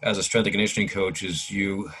 as a strength and conditioning coach, is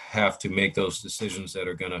you have to make those decisions that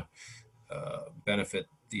are going to benefit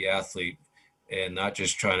the athlete, and not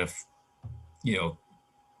just trying to,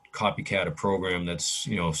 copycat a program that's,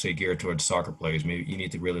 say geared towards soccer players. Maybe you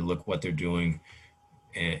need to really look what they're doing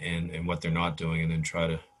and what they're not doing, and then try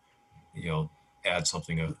to, add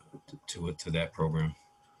something to that program.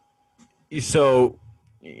 So,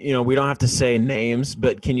 we don't have to say names,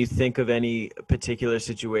 but can you think of any particular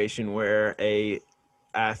situation where a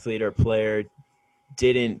athlete or player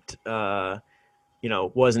didn't,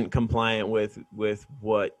 wasn't compliant with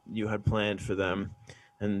what you had planned for them,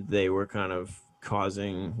 and they were kind of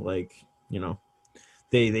causing, like,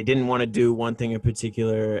 they didn't want to do one thing in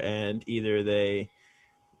particular, and either they,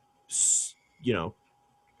 you know,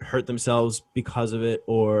 hurt themselves because of it,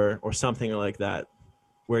 or something like that,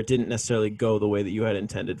 where it didn't necessarily go the way that you had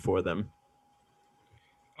intended for them?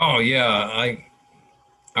 Oh yeah,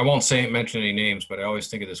 I won't mention any names, but I always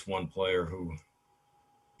think of this one player who,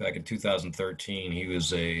 back in 2013, he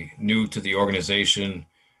was a new to the organization.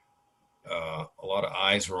 A lot of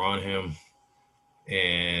eyes were on him,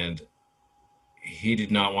 and he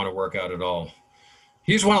did not want to work out at all.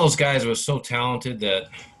 He's one of those guys who was so talented that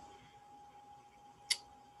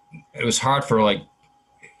it was hard for like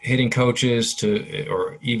hitting coaches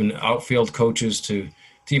or even outfield coaches to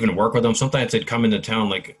even work with him. Sometimes they'd come into town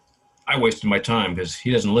like, I wasted my time because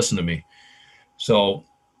he doesn't listen to me. So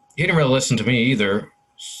he didn't really listen to me either.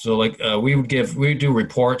 So like we would do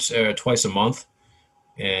reports twice a month,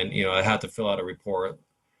 and I had to fill out a report.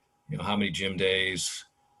 How many gym days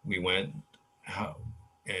we went,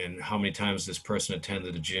 and how many times this person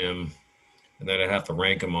attended the gym, and then I'd have to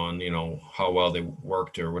rank them on how well they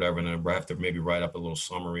worked or whatever, and then I have to maybe write up a little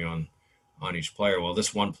summary on each player. Well,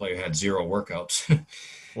 this one player had 0 workouts.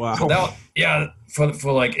 Wow. So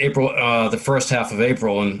for like April, the first half of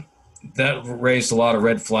April, and that raised a lot of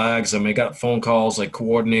red flags. I mean, I got phone calls like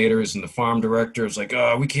coordinators and the farm directors like,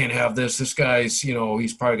 oh, we can't have this. This guy's,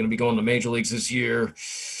 he's probably going to be going to major leagues this year.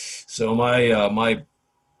 So my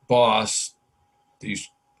boss, the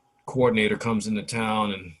coordinator, comes into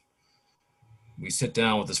town, and we sit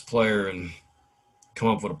down with this player and come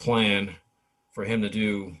up with a plan for him to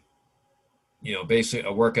do, basically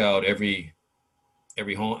a workout every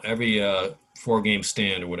 4-game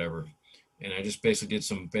stand or whatever. And I just basically did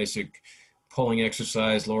some basic pulling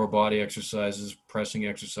exercise, lower body exercises, pressing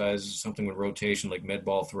exercises, something with rotation like med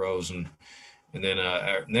ball throws, and then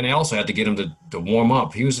I also had to get him to warm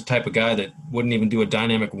up. He was the type of guy that wouldn't even do a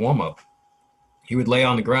dynamic warm up. He would lay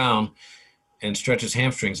on the ground and stretch his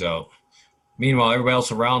hamstrings out. Meanwhile, everybody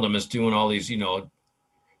else around him is doing all these,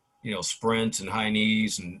 sprints and high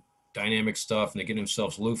knees and dynamic stuff, and they get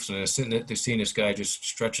themselves loose. And they're sitting there seeing this guy just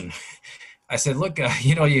stretching. I said, look,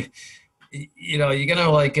 you're gonna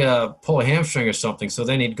like pull a hamstring or something. So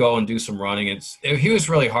then he'd go and do some running. He was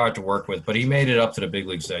really hard to work with, but he made it up to the big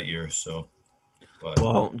leagues that year. So,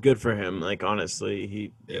 well, good for him. Like,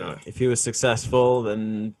 honestly, if he was successful,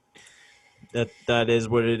 then that is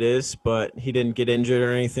what it is. But he didn't get injured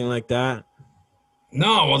or anything like that.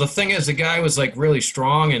 No, well, the thing is, the guy was like really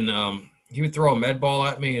strong, and he would throw a med ball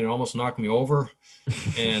at me and almost knock me over.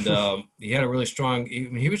 And he had a really strong.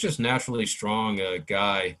 He was just naturally strong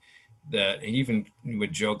guy. That he even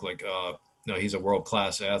would joke like, no, he's a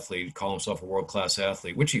world-class athlete. He'd call himself a world-class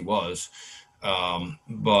athlete, which he was.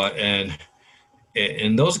 But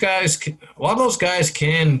those guys, a lot of those guys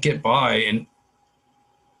can get by and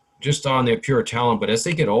just on their pure talent. But as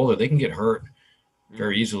they get older, they can get hurt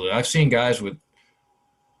very easily. I've seen guys with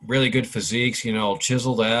really good physiques,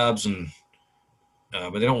 chiseled abs, and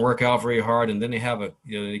but they don't work out very hard, and then they have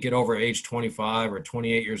they get over age 25 or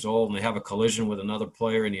 28 years old, and they have a collision with another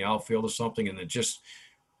player in the outfield or something, and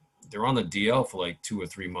they're on the DL for like 2 or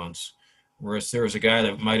 3 months. Whereas there was a guy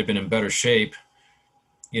that might have been in better shape,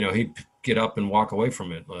 he'd get up and walk away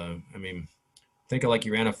from it. I mean, think of like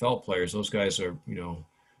your NFL players; those guys are in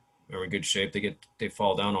good shape. They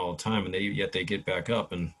fall down all the time, and yet they get back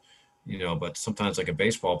up, and but sometimes like a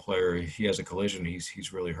baseball player, he has a collision,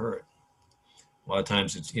 he's really hurt. A lot of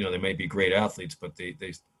times it's, they may be great athletes, but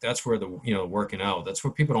that's where the, working out, that's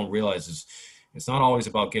what people don't realize is it's not always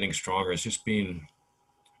about getting stronger. It's just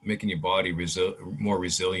making your body more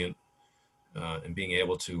resilient, and being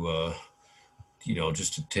able to,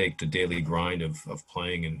 just to take the daily grind of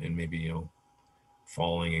playing and maybe,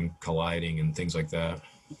 falling and colliding and things like that.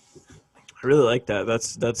 I really like that.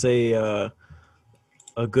 That's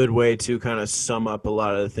a good way to kind of sum up a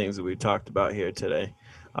lot of the things that we talked about here today.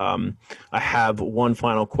 I have one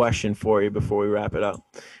final question for you before we wrap it up.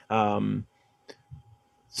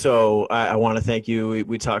 So I want to thank you.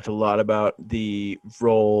 We talked a lot about the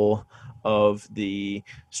role of the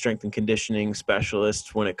strength and conditioning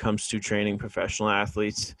specialist when it comes to training professional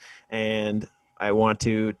athletes. And I want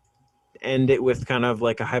to end it with kind of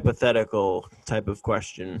like a hypothetical type of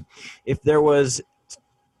question. If there was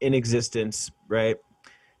in existence, right,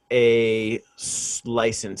 a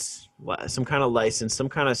license, some kind of license, some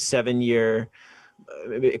kind of 7-year,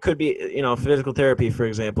 it could be, physical therapy, for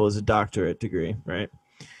example, is a doctorate degree, right?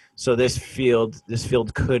 So this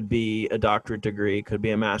field could be a doctorate degree, could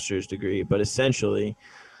be a master's degree, but essentially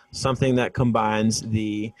something that combines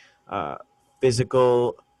the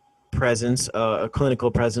physical presence, a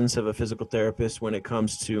clinical presence of a physical therapist when it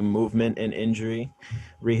comes to movement and injury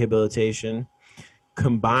rehabilitation,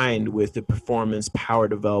 combined with the performance power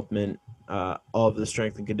development of the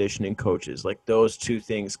strength and conditioning coaches. Like those two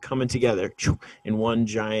things coming together in one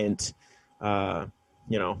giant,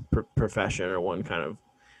 profession, or one kind of.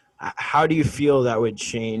 How do you feel that would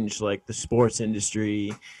change like the sports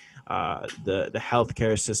industry, the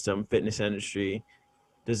healthcare system, fitness industry?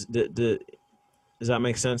 Does that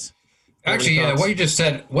make sense? Do you have any Actually, yeah, thoughts?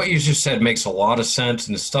 what you just said makes a lot of sense,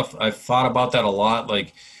 and the stuff I've thought about that a lot.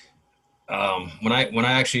 Like when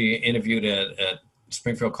I actually interviewed at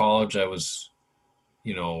Springfield College, I was,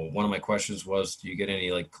 one of my questions was, do you get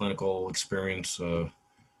any like clinical experience? Would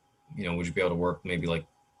you be able to work maybe like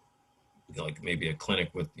maybe a clinic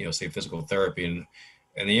with, say physical therapy?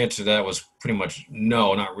 And the answer to that was pretty much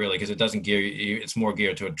no, not really, because it doesn't gear you, it's more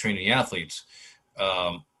geared toward training athletes.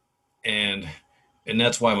 Um, and and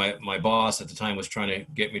that's why my boss at the time was trying to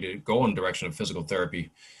get me to go in the direction of physical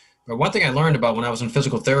therapy. But one thing I learned about when I was in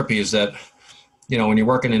physical therapy is that, when you're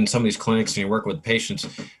working in some of these clinics and you're working with patients,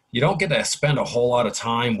 you don't get to spend a whole lot of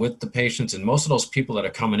time with the patients. And most of those people that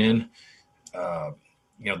are coming in,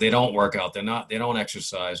 they don't work out. They don't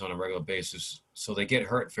exercise on a regular basis. So they get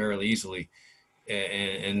hurt fairly easily.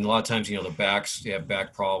 And a lot of times, they have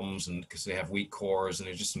back problems, and because they have weak cores and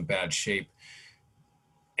they're just in bad shape.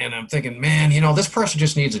 And I'm thinking, man, this person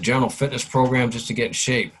just needs a general fitness program just to get in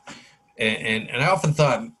shape. And I often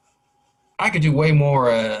thought I could do way more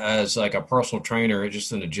as like a personal trainer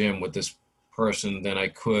just in the gym with this person than I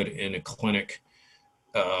could in a clinic,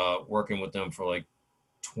 working with them for like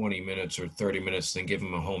 20 minutes or 30 minutes, then give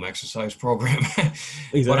them a home exercise program.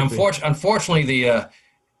 Exactly. But unfortunately,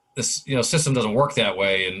 the system doesn't work that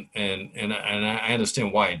way, and I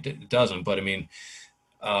understand why it doesn't. But I mean,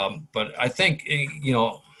 but I think a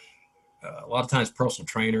lot of times personal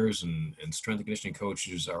trainers and strength and conditioning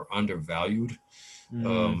coaches are undervalued.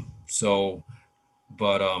 Yeah,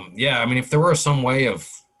 I mean, if there were some way of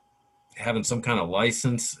having some kind of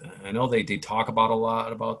license, I know they talk about a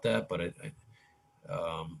lot about that, but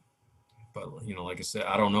like I said,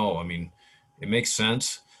 I don't know. I mean, it makes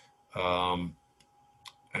sense. I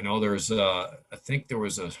know I think there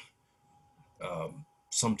was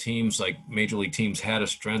some teams, like major league teams, had a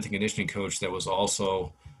strength and conditioning coach that was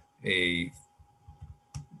also a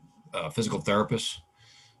physical therapist,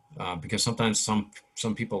 because sometimes some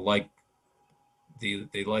people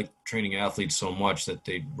they like training athletes so much that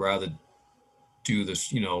they'd rather do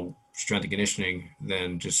this, strength and conditioning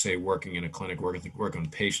than just say working in a clinic, working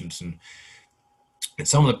with patients. And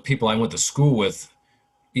some of the people I went to school with,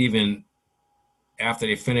 even after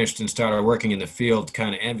they finished and started working in the field,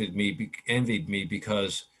 kind of envied me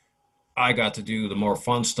because I got to do the more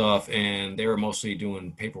fun stuff and they were mostly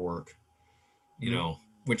doing paperwork,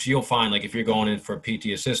 which you'll find, like if you're going in for a PT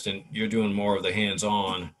assistant, you're doing more of the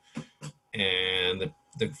hands-on, and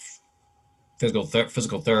the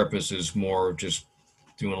physical therapist is more just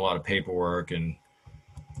doing a lot of paperwork and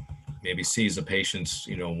maybe sees the patients,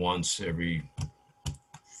 once every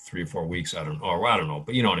 3 or 4 weeks. I don't know,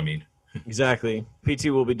 but you know what I mean. Exactly. PT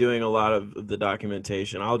will be doing a lot of the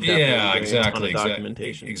documentation. I'll definitely be doing a ton of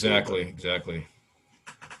documentation. Exactly.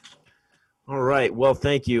 All right. Well,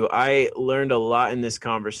 thank you. I learned a lot in this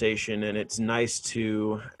conversation, and it's nice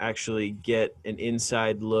to actually get an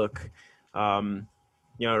inside look.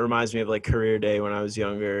 It reminds me of like career day when I was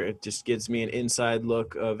younger. It just gives me an inside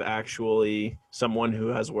look of actually someone who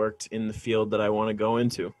has worked in the field that I want to go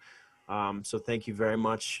into. So thank you very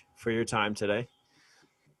much for your time today.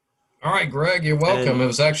 All right, Greg, you're welcome. And it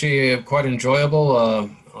was actually quite enjoyable.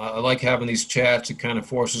 I like having these chats. It kind of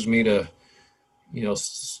forces me to,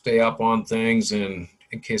 stay up on things, and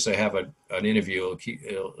in case I have an interview,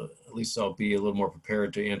 at least I'll be a little more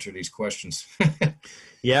prepared to answer these questions.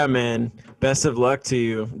 yeah, man, best of luck to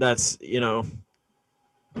you. That's,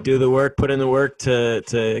 do the work, put in the work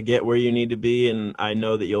to get where you need to be. And I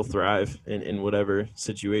know that you'll thrive in whatever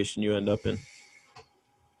situation you end up in.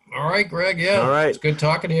 All right, Greg. Yeah. All right. It's good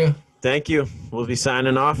talking to you. Thank you. We'll be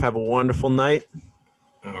signing off. Have a wonderful night.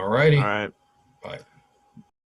 All righty. All right.